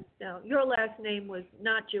 Okay. Now, your last name was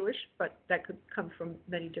not Jewish, but that could come from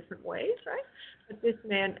many different ways, right? But this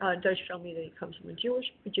man does show me that he comes from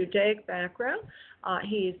a Judaic background.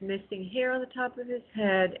 He is missing hair on the top of his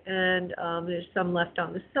head, and there's some left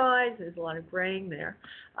on the sides. There's a lot of graying there.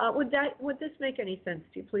 Would this make any sense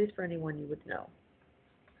to you, please, for anyone you would know?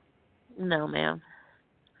 No, ma'am.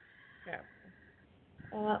 Okay.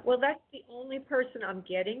 Well, that's the only person I'm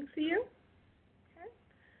getting for you.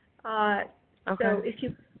 Okay. Okay. So if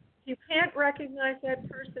you can't recognize that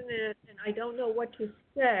person, and I don't know what to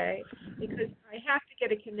say, because I have to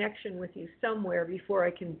get a connection with you somewhere before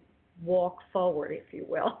I can walk forward, if you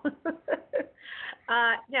will.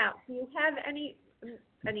 Now, do you have any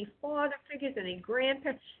father figures, any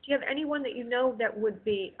grandparents? Do you have anyone that you know that would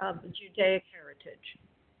be of Judaic heritage?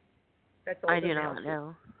 That's all I do not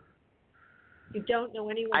know. You don't know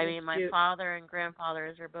anyone? I mean, my father and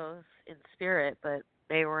grandfathers are both in spirit, but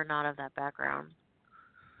they were not of that background.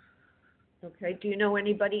 Okay. Do you know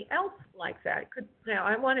anybody else like that? Now,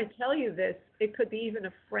 I want to tell you this. It could be even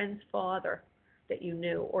a friend's father that you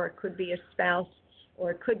knew, or it could be a spouse,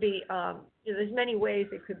 or it could be, there's many ways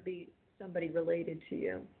it could be somebody related to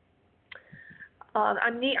you.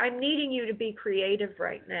 I'm needing you to be creative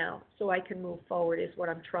right now so I can move forward is what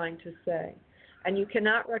I'm trying to say. And you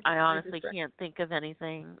cannot recognize. I honestly can't think of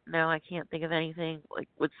anything. No, I can't think of anything like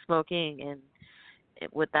with smoking and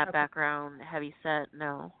with that background, heavy set.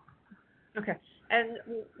 No. Okay. And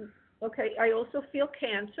okay, I also feel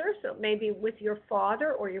cancer, so maybe with your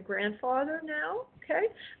father or your grandfather now. Okay,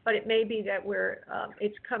 but it may be that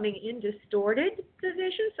it's coming in distorted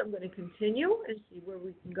position. So I'm going to continue and see where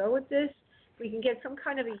we can go with this. If we can get some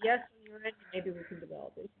kind of a yes on your end, maybe we can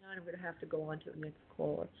develop it. If not, I'm going to have to go on to the next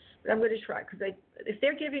caller. But I'm going to try, because if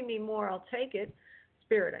they're giving me more, I'll take it.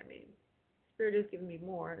 Spirit is giving me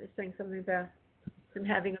more. They're saying something about them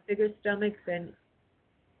having a bigger stomach than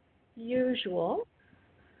usual.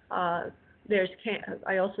 I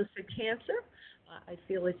also said cancer. I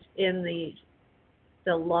feel it's in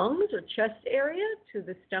the lungs or chest area to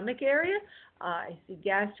the stomach area. I see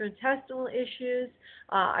gastrointestinal issues.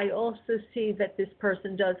 I also see that this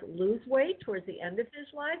person does lose weight towards the end of his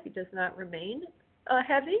life. He does not remain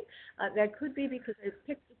heavy. That could be because I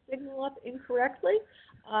picked the signal up incorrectly,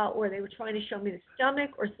 or they were trying to show me the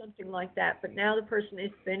stomach or something like that. But now the person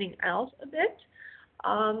is thinning out a bit.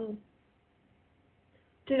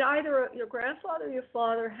 Did either your grandfather or your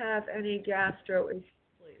father have any gastro issues,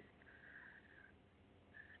 please?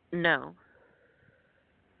 No.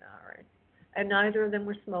 All right. And neither of them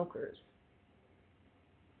were smokers?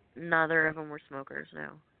 Neither of them were smokers, no.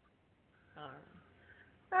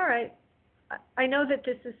 All right. I know that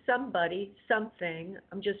this is somebody, something.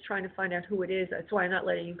 I'm just trying to find out who it is. That's why I'm not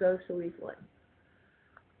letting you go so easily.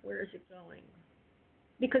 Where is it going?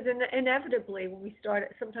 Because inevitably, when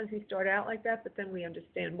sometimes we start out like that, but then we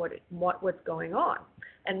understand what's going on,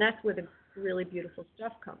 and that's where the really beautiful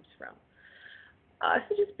stuff comes from.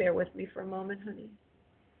 So just bear with me for a moment, honey.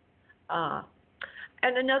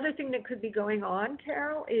 And another thing that could be going on,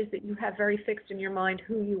 Carol, is that you have very fixed in your mind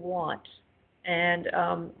who you want, and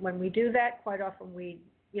when we do that, quite often we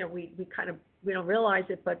don't realize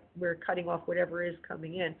it, but we're cutting off whatever is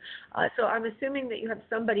coming in. So I'm assuming that you have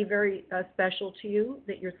somebody very special to you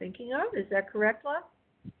that you're thinking of. Is that correct, love?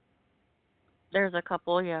 There's a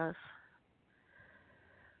couple, yes.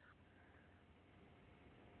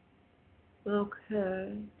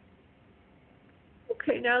 Okay.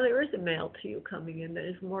 Okay, now there is a male to you coming in that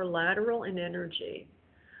is more lateral in energy.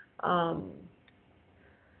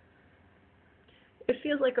 It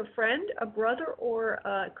feels like a friend, a brother, or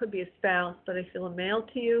it could be a spouse, but I feel a male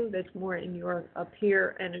to you that's more in your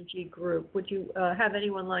peer energy group. Would you have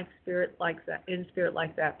anyone like spirit like that, in spirit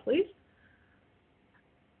like that, please?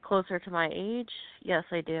 Closer to my age? Yes,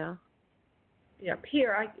 I do. Yeah,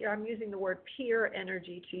 peer. I'm using the word peer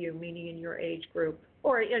energy to you, meaning in your age group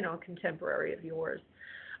or, contemporary of yours.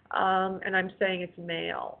 And I'm saying it's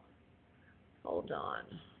male. Hold on.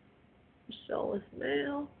 Michelle is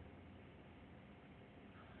male.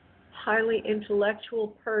 Highly intellectual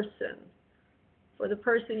person. For the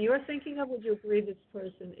person you're thinking of, would you agree this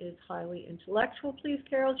person is highly intellectual, please,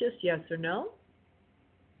 Carol? Just yes or no?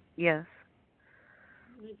 Yes.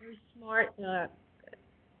 Very smart,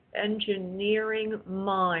 engineering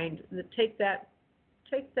mind. Take that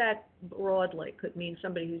broadly. Could mean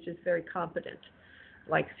somebody who's just very competent,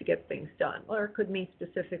 likes to get things done, or it could mean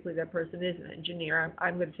specifically that person is an engineer.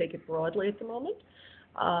 I'm going to take it broadly at the moment.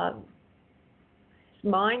 His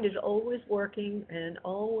mind is always working and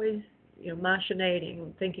always,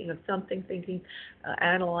 machinating, thinking of something,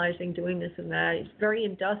 analyzing, doing this and that. He's very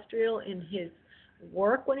industrial in his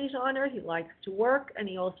work when he's on Earth. He likes to work, and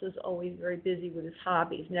he also is always very busy with his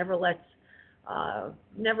hobbies. Never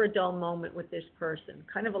a dull moment with this person.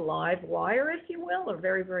 Kind of a live wire, if you will, or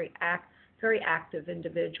very, very active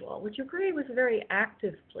individual. Would you agree he was very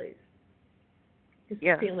active, please?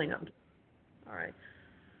 Yes. Feeling of. All right.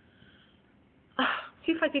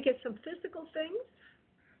 See if I could get some physical things.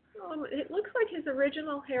 It looks like his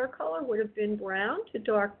original hair color would have been brown to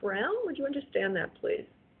dark brown. Would you understand that, please?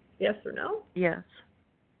 Yes or no? Yes.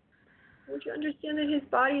 Would you understand that his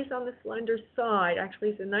body is on the slender side? Actually,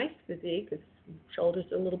 it's a nice physique. His shoulders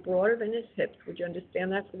are a little broader than his hips. Would you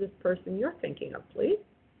understand that for this person you're thinking of, please?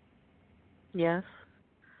 Yes.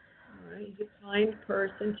 All right. He's a kind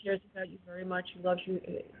person, cares about you very much. He loves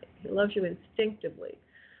you instinctively.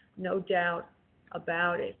 No doubt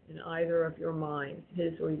about it in either of your minds,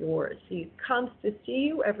 his or yours. He comes to see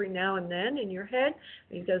you every now and then in your head,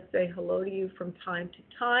 and he does say hello to you from time to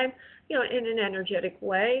time, in an energetic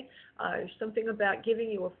way. There's something about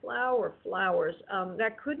giving you a flower or flowers.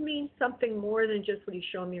 That could mean something more than just what he's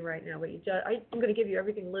showing me right now. But I'm going to give you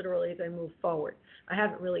everything literally as I move forward. I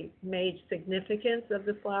haven't really made significance of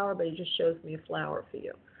the flower, but he just shows me a flower for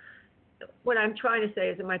you. What I'm trying to say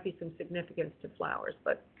is there might be some significance to flowers,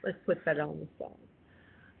 but let's put that on the side.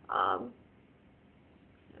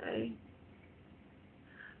 Okay.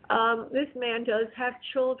 This man does have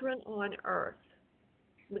children on Earth.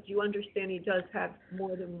 Would you understand he does have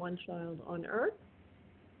more than one child on Earth?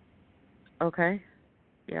 Okay.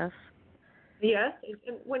 Yes. Yes.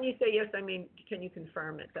 And when you say yes, I mean, can you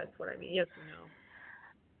confirm it? That's what I mean. Yes or no?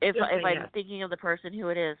 If I'm yes. thinking of the person who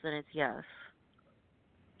it is, then it's yes.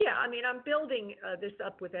 Yeah, I mean, I'm building this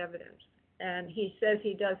up with evidence. And he says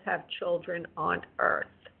he does have children on Earth.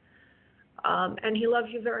 And he loves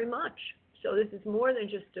you very much. So this is more than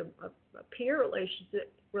just a peer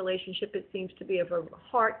relationship. It seems to be of a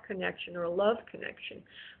heart connection or a love connection.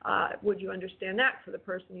 Would you understand that for the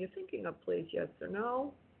person you're thinking of, please? Yes or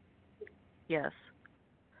no? Yes.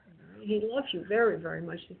 He loves you very, very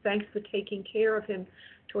much. Thanks for taking care of him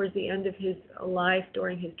towards the end of his life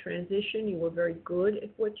during his transition. You were very good at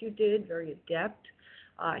what you did, very adept.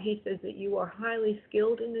 He says that you are highly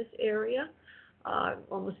skilled in this area,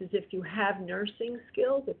 almost as if you have nursing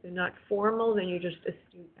skills. If they're not formal, then you're just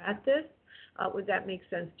astute at this. Would that make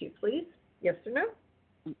sense to you, please? Yes or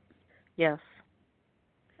no? Yes.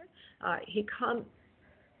 Okay. He comes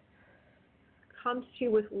to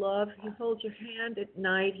you with love. He holds your hand at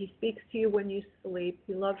night. He speaks to you when you sleep.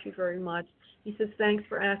 He loves you very much. He says thanks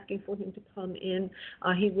for asking for him to come in.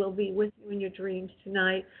 He will be with you in your dreams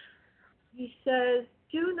tonight. He says,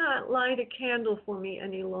 do not light a candle for me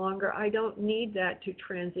any longer. I don't need that to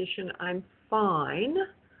transition. I'm fine.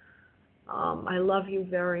 I love you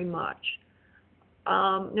very much.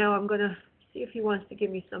 Now I'm going to see if he wants to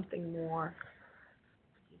give me something more.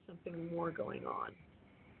 Something more going on.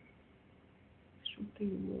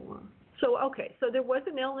 Something more. So there was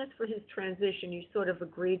an illness for his transition. You sort of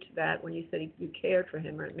agreed to that when you said you cared for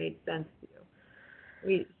him or it made sense to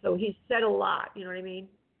you. So he said a lot, you know what I mean?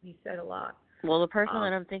 He said a lot. Well, the person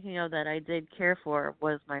that I'm thinking of that I did care for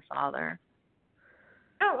was my father.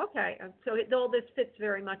 Oh, okay. So all this fits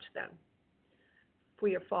very much then for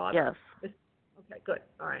your father. Yes. Okay, good.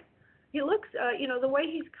 All right. He looks, the way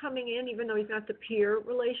he's coming in, even though he's not the peer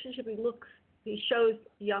relationship, he shows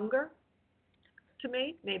younger to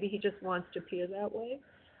me. Maybe he just wants to appear that way.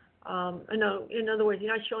 No, in other words, he's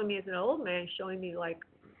not showing me as an old man. He's showing me like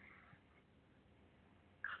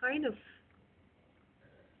kind of,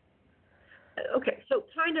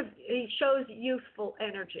 he shows youthful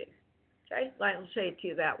energy. Okay? I'll say it to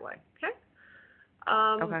you that way. Okay?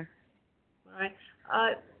 Okay. All right.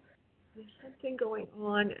 There's something going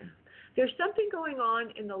on. There's something going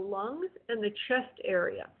on in the lungs and the chest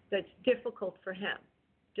area that's difficult for him,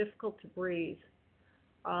 difficult to breathe.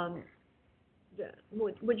 Would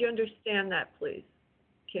you understand that, please?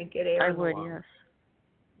 Can't get air. I in the would, lungs. yes.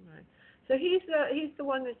 Right. So he's the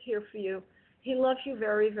one that's here for you. He loves you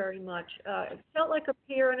very, very much. It felt like a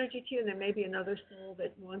peer energy to you, and there may be another soul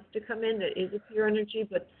that wants to come in that is a peer energy,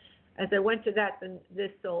 but as I went to that, then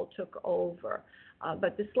this soul took over.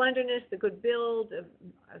 But the slenderness, the good build, a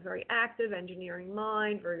very active engineering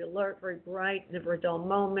mind, very alert, very bright, never a dull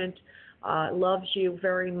moment, loves you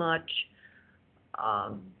very much.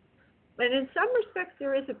 And in some respects,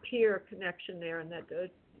 there is a peer connection there, and that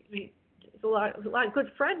he's a lot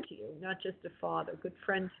good friend to you, not just a father, good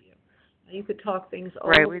friend to you. You could talk things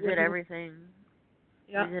over. Right, we did everything.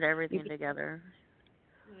 Yeah. We did everything together.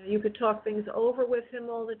 You could talk things over with him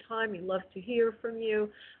all the time. He loves to hear from you.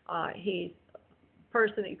 He's a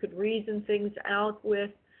person that you could reason things out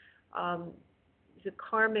with. There's a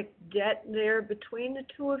karmic debt there between the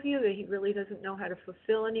two of you that he really doesn't know how to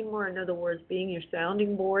fulfill anymore. In other words, being your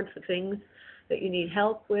sounding board for things that you need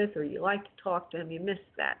help with, or you like to talk to him. You miss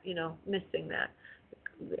that, missing that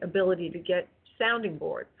the ability to get sounding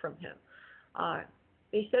board from him.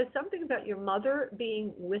 He says something about your mother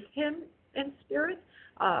being with him in spirit.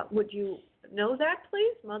 Would you know that,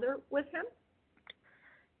 please? Mother with him?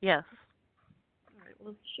 Yes. All right.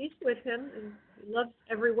 Well, she's with him, and he loves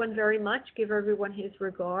everyone very much. Give everyone his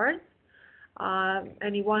regards.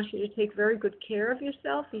 And he wants you to take very good care of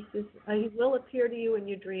yourself. He says he will appear to you in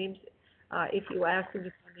your dreams if you ask him to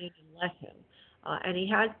come in and let him. And he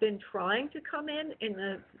has been trying to come in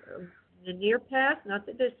the near past, not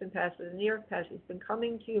the distant past, but the near past. He's been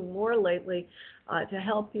coming to you more lately to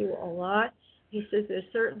help you a lot. He says there's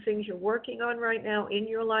certain things you're working on right now in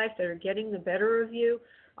your life that are getting the better of you.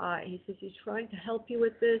 He says he's trying to help you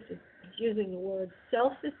with this. He's using the word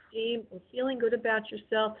self-esteem or feeling good about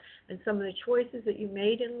yourself and some of the choices that you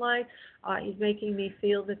made in life. He's making me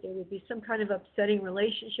feel that there would be some kind of upsetting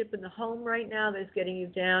relationship in the home right now that's getting you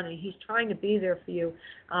down, and he's trying to be there for you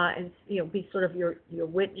and be sort of your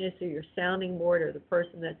witness or your sounding board or the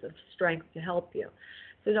person that's of strength to help you.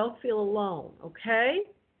 So don't feel alone, okay?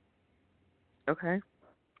 Okay.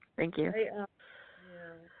 Thank you. Okay,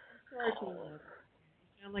 sorry to you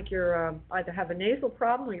sound like you're either have a nasal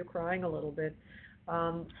problem or you're crying a little bit.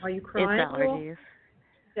 Are you crying? It's allergies.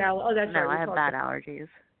 Oh, that's right. No, I have bad allergies.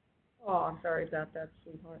 Oh, I'm sorry about that,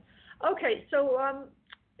 sweetheart. Okay, so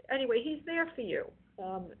anyway, he's there for you.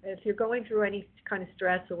 If you're going through any kind of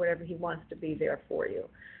stress or whatever, he wants to be there for you.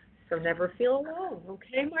 So never feel alone,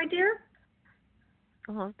 okay, my dear?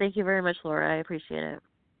 Oh, thank you very much, Laura. I appreciate it.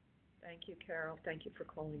 Thank you, Carol. Thank you for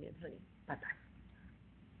calling in, honey. Bye-bye.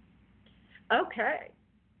 Okay.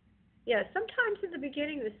 Yeah, sometimes in the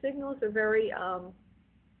beginning the signals are very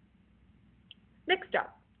mixed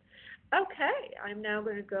up. Okay, I'm now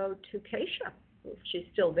going to go to Keisha. If she's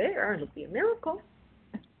still there, it'll be a miracle.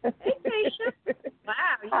 Hey, Keisha.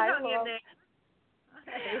 Wow, you hung in there.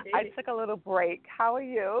 Hey. I took a little break. How are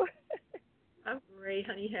you? I'm great,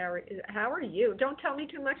 honey. How are you? Don't tell me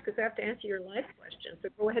too much because I have to answer your life questions. So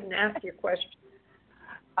go ahead and ask your question.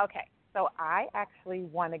 Okay, so I actually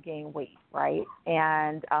want to gain weight, right?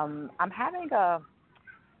 And I'm having I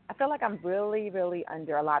feel like I'm really, really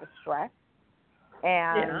under a lot of stress.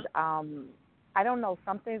 And I don't know,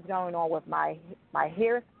 something's going on with my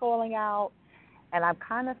hair is falling out, and I'm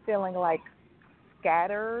kind of feeling like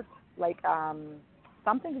scattered, like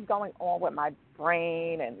something's going on with my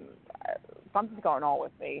brain and something's going on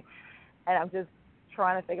with me. And I'm just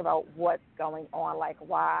trying to think about what's going on, like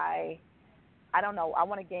why, I don't know, I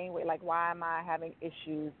want to gain weight, like why am I having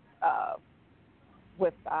issues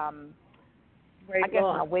with, I guess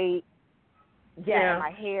my weight,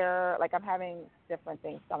 my hair, like I'm having different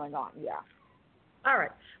things going on, All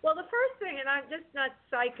right. Well, the first thing, and I'm just not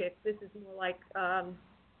psychic, this is more like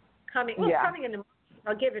coming in the,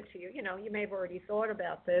 I'll give it to you. You may have already thought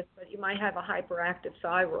about this, but you might have a hyperactive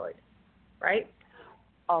thyroid, right?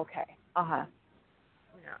 Okay. Yeah.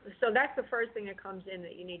 So that's the first thing that comes in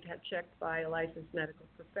that you need to have checked by a licensed medical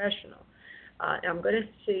professional. I'm going to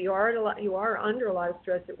say you are under a lot of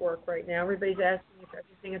stress at work right now. Everybody's asking you for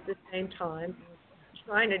everything at the same time. You're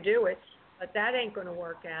trying to do it, but that ain't going to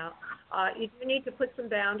work out. You do need to put some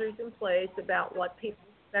boundaries in place about what people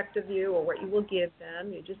expect of you or what you will give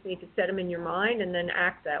them. You just need to set them in your mind and then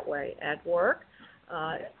act that way at work.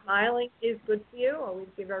 Smiling is good for you. Always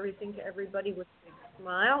give everything to everybody with a big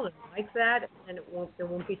smile and like that, and there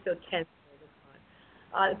won't be so tense all the time.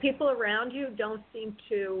 The people around you don't seem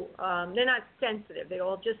to, they're not sensitive. They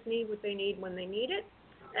all just need what they need when they need it,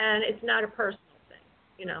 and it's not a personal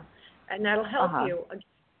thing, and that'll help you.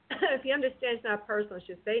 If you understand it's not personal, it's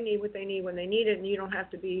just they need what they need when they need it, and you don't have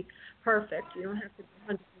to be perfect. You don't have to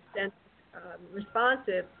be 100%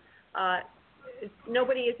 responsive.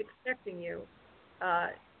 Nobody is expecting you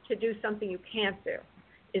to do something you can't do,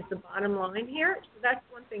 is the bottom line here. So that's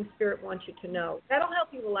one thing Spirit wants you to know. That'll help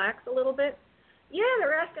you relax a little bit. Yeah,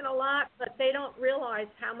 they're asking a lot, but they don't realize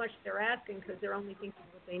how much they're asking because they're only thinking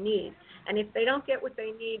what they need. And if they don't get what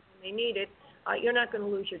they need when they need it, you're not going to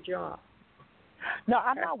lose your job. No,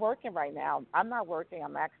 I'm not working right now. I'm not working.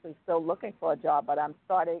 I'm actually still looking for a job, but I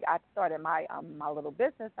started my my little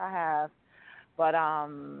business I have. But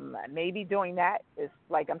maybe doing that is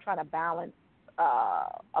like I'm trying to balance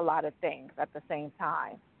a lot of things at the same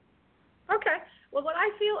time. Okay. Well, what I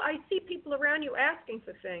see people around you asking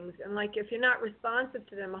for things, and like if you're not responsive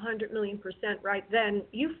to them 100,000,000% right then,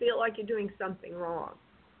 you feel like you're doing something wrong.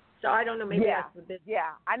 So I don't know, maybe that's the business.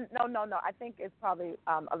 Yeah. No. I think it's probably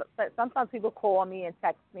sometimes people call me and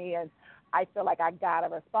text me, and I feel like I gotta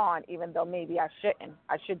respond, even though maybe I shouldn't.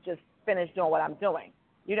 I should just finish doing what I'm doing.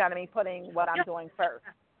 You know what I mean? Putting what I'm doing first.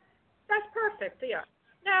 That's perfect. Yeah.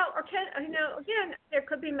 Now, again, there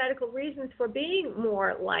could be medical reasons for being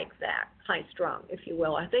more like that, high-strung, if you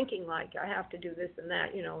will, or thinking like I have to do this and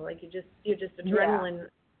that. Like you're just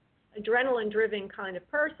adrenaline-driven kind of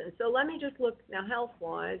person. So let me just look now,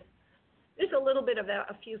 health-wise. There's a little bit of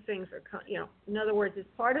a few things are, in other words, it's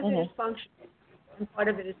part of it is functional, and part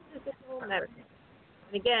of it is physical, medical.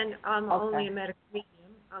 And again, I'm only a medical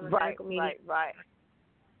medium. I'm a medical medium, right.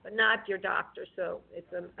 But not your doctor. So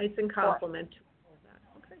it's in complement to all that.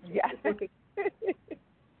 Okay. Yeah.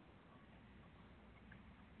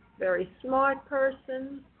 Very smart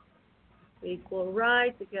person, equal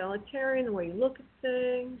rights, egalitarian, the way you look at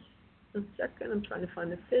things. One second, I'm trying to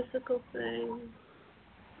find the physical thing.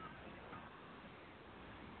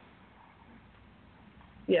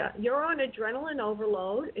 Yeah, you're on adrenaline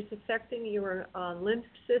overload. It's affecting your lymph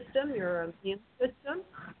system, your immune system.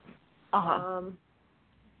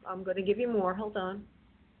 I'm going to give you more. Hold on.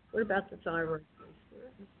 What about the thyroid?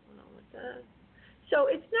 What's going on with that? So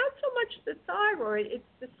it's not so much the thyroid, it's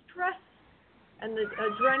the stress and the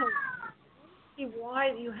adrenaline. See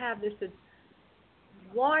why you have this,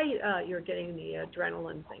 why you're getting the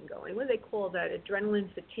adrenaline thing going. What do they call that? Adrenaline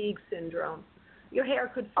fatigue syndrome. Your hair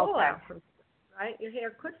could fall out from stress, right? Your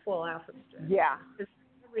hair could fall out from stress. Yeah. It's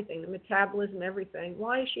everything, the metabolism, everything.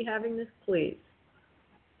 Why is she having this, please?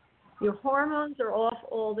 Your hormones are off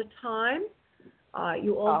all the time.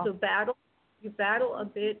 You also battle a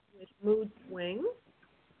bit with mood swings.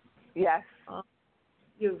 Yes.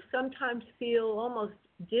 You sometimes feel almost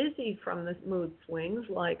dizzy from the mood swings,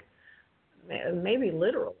 like maybe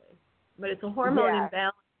literally, but it's a hormone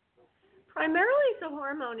imbalance. Primarily, it's a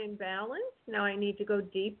hormone imbalance. Now I need to go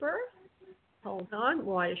deeper. Hold on.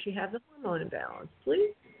 Why does she have the hormone imbalance,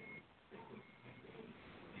 please?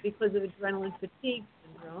 Because of adrenaline fatigue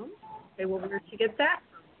syndrome. Okay, well, where did she get that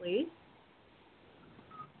from, please?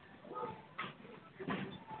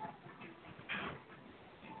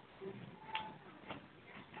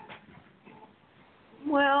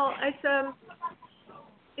 Well,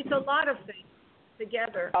 it's a lot of things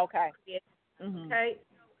together. Okay. Okay.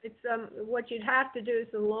 It's what you'd have to do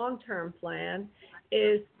is a long-term plan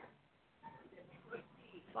is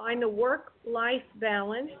find a work-life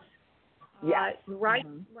balance, right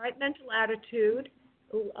mental attitude,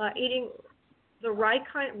 eating the right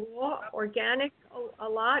kind of raw organic a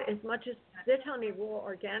lot, as much as they tell me raw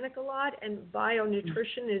organic a lot, and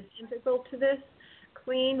bionutrition is integral to this.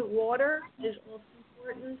 Clean water is also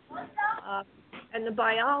important, and the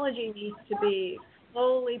biology needs to be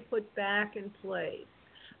slowly put back in place.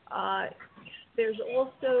 There's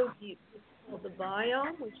also what's called the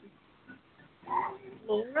biome, which is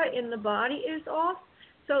flora in the body is off.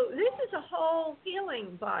 So this is a whole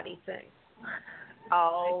healing body thing.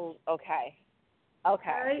 Oh, okay.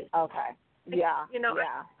 Right? Okay. Yeah.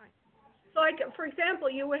 So, like, for example,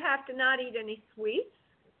 you would have to not eat any sweets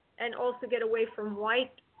and also get away from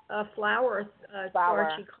white flour,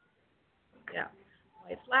 starchy carbs. Yeah.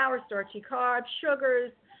 White flour, starchy carbs,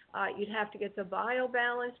 sugars. You'd have to get the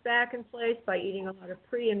biobalance back in place by eating a lot of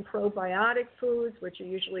pre- and probiotic foods, which are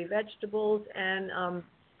usually vegetables. And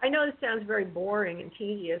I know this sounds very boring and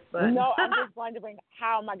tedious, but... No, I'm just wondering,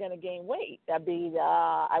 how am I going to gain weight? That'd be,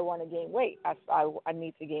 I want to gain weight. I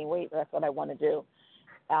need to gain weight. That's what I want to do.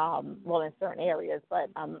 Well, in certain areas. But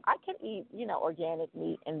I can eat, organic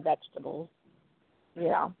meat and vegetables,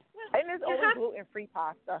 And there's always gluten-free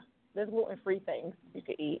pasta. There's gluten-free things you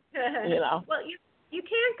could eat, Well, you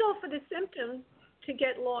can't go for the symptoms to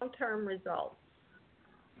get long-term results.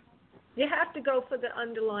 You have to go for the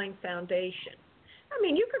underlying foundation. I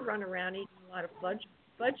mean, you could run around eating a lot of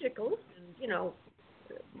fudgicles and,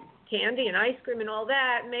 candy and ice cream and all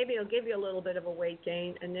that. Maybe it'll give you a little bit of a weight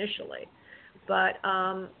gain initially. But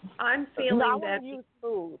I'm feeling that... I want to use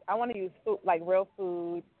food. I want to use food, like real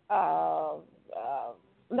food. I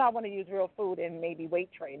want to use real food and maybe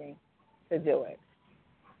weight training to do it.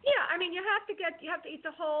 Yeah, I mean, you have to eat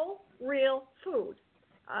the whole real food.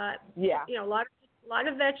 Yeah. A lot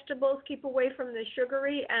of vegetables. Keep away from the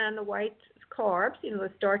sugary and the white carbs. The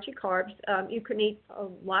starchy carbs. You can eat a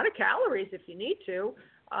lot of calories if you need to.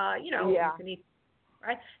 You can eat.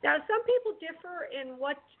 Right now, some people differ in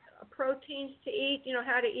what proteins to eat.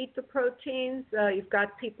 How to eat the proteins. You've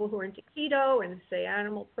got people who are into keto and say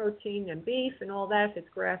animal protein and beef and all that. If it's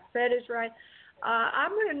grass fed, is right.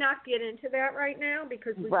 I'm going to not get into that right now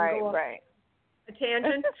because we can go off a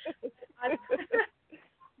tangent.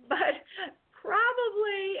 But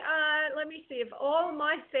probably, let me see, if all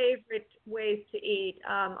my favorite ways to eat,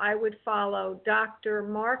 I would follow Dr.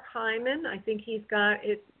 Mark Hyman. I think he's got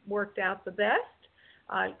it worked out the best.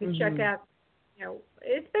 You can check out,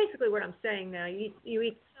 it's basically what I'm saying now. You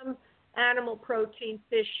eat some animal protein,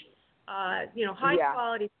 fish, high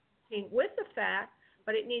quality protein with the fat,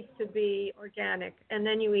 but it needs to be organic. And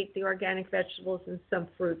then you eat the organic vegetables and some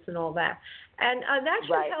fruits and all that. And that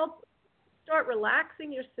should help start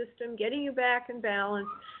relaxing your system, getting you back in balance.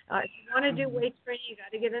 If you want to do weight training, you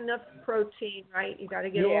got to get enough protein, right? You got to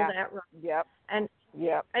get all that right. Yep.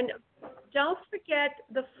 And don't forget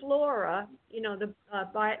the flora, the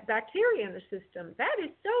bacteria in the system. That is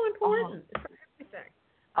so important for everything.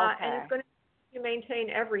 And it's going to you maintain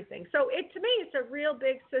everything. So to me, it's a real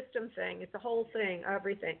big system thing. It's a whole thing,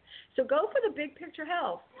 everything. So go for the big picture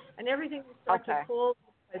health, and everything will start to fall.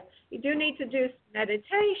 You do need to do some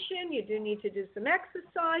meditation. You do need to do some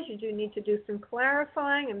exercise. You do need to do some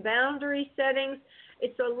clarifying and boundary settings.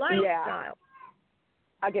 It's a lifestyle. Yeah.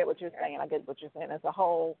 I get what you're saying. It's a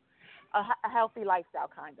whole, a healthy lifestyle,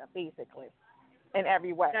 kind of, basically, in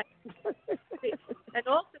every way. And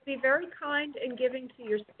also be very kind and giving to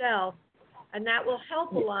yourself, and that will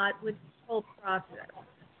help a lot with the whole process.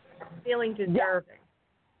 Feeling deserving.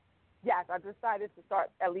 Yes, I decided to start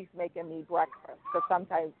at least making me breakfast, because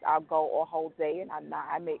sometimes I'll go a whole day and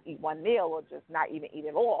I may eat one meal or just not even eat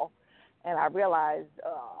at all, and I realized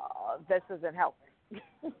this isn't healthy.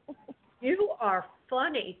 You are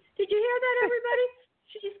funny. Did you hear that, everybody?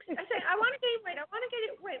 I say, I want to gain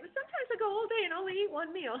weight. But sometimes I go all day and only eat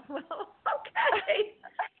one meal. Well, okay.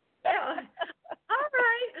 Yeah. All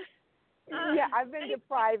right. I've been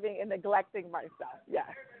depriving and neglecting myself. Yes.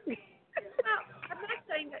 Well, I'm not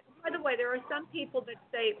saying that. By the way, there are some people that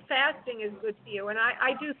say fasting is good for you, and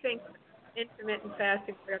I do think intermittent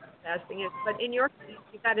fasting, whatever fasting is. But in your case,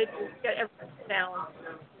 you got to get everything balanced.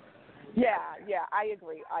 Yeah, I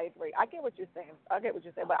agree. I get what you're saying.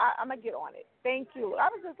 But I'm going to get on it. Thank you.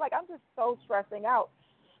 I'm just so stressing out.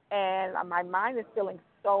 And my mind is feeling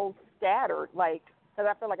so scattered, because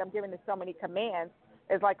I feel like I'm giving it so many commands.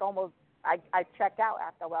 It's like almost I check out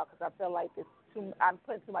after a while because I feel like I'm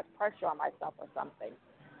putting too much pressure on myself or something.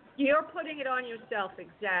 You're putting it on yourself,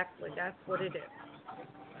 exactly. That's what it is.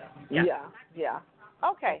 Yeah.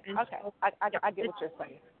 Okay. I get what you're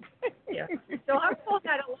saying. Yeah. So I'm calling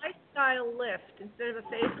that a lifestyle lift instead of a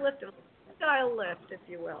facelift, a lifestyle lift, if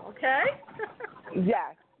you will. Okay?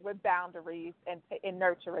 Yes, with boundaries and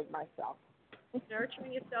nurturing myself.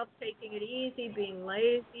 Nurturing yourself, taking it easy, being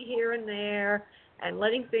lazy here and there, and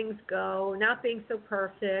letting things go, not being so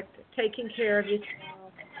perfect, taking care of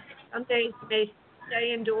yourself. Some days you may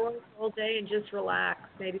stay indoors all day and just relax,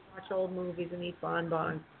 maybe watch old movies and eat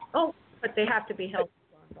bonbons. Oh, but they have to be healthy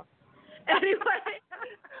bonbons. Anyway.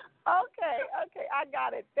 Okay, I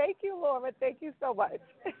got it. Thank you, Laura. Thank you so much.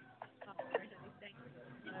 Thank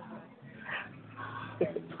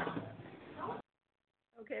you.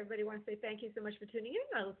 Okay, everybody, I want to say thank you so much for tuning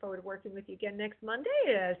in. I look forward to working with you again next Monday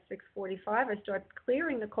at 6:45. I start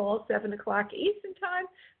clearing the calls 7 o'clock Eastern Time.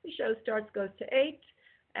 The show goes to 8,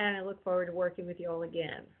 and I look forward to working with you all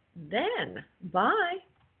again. Then, bye.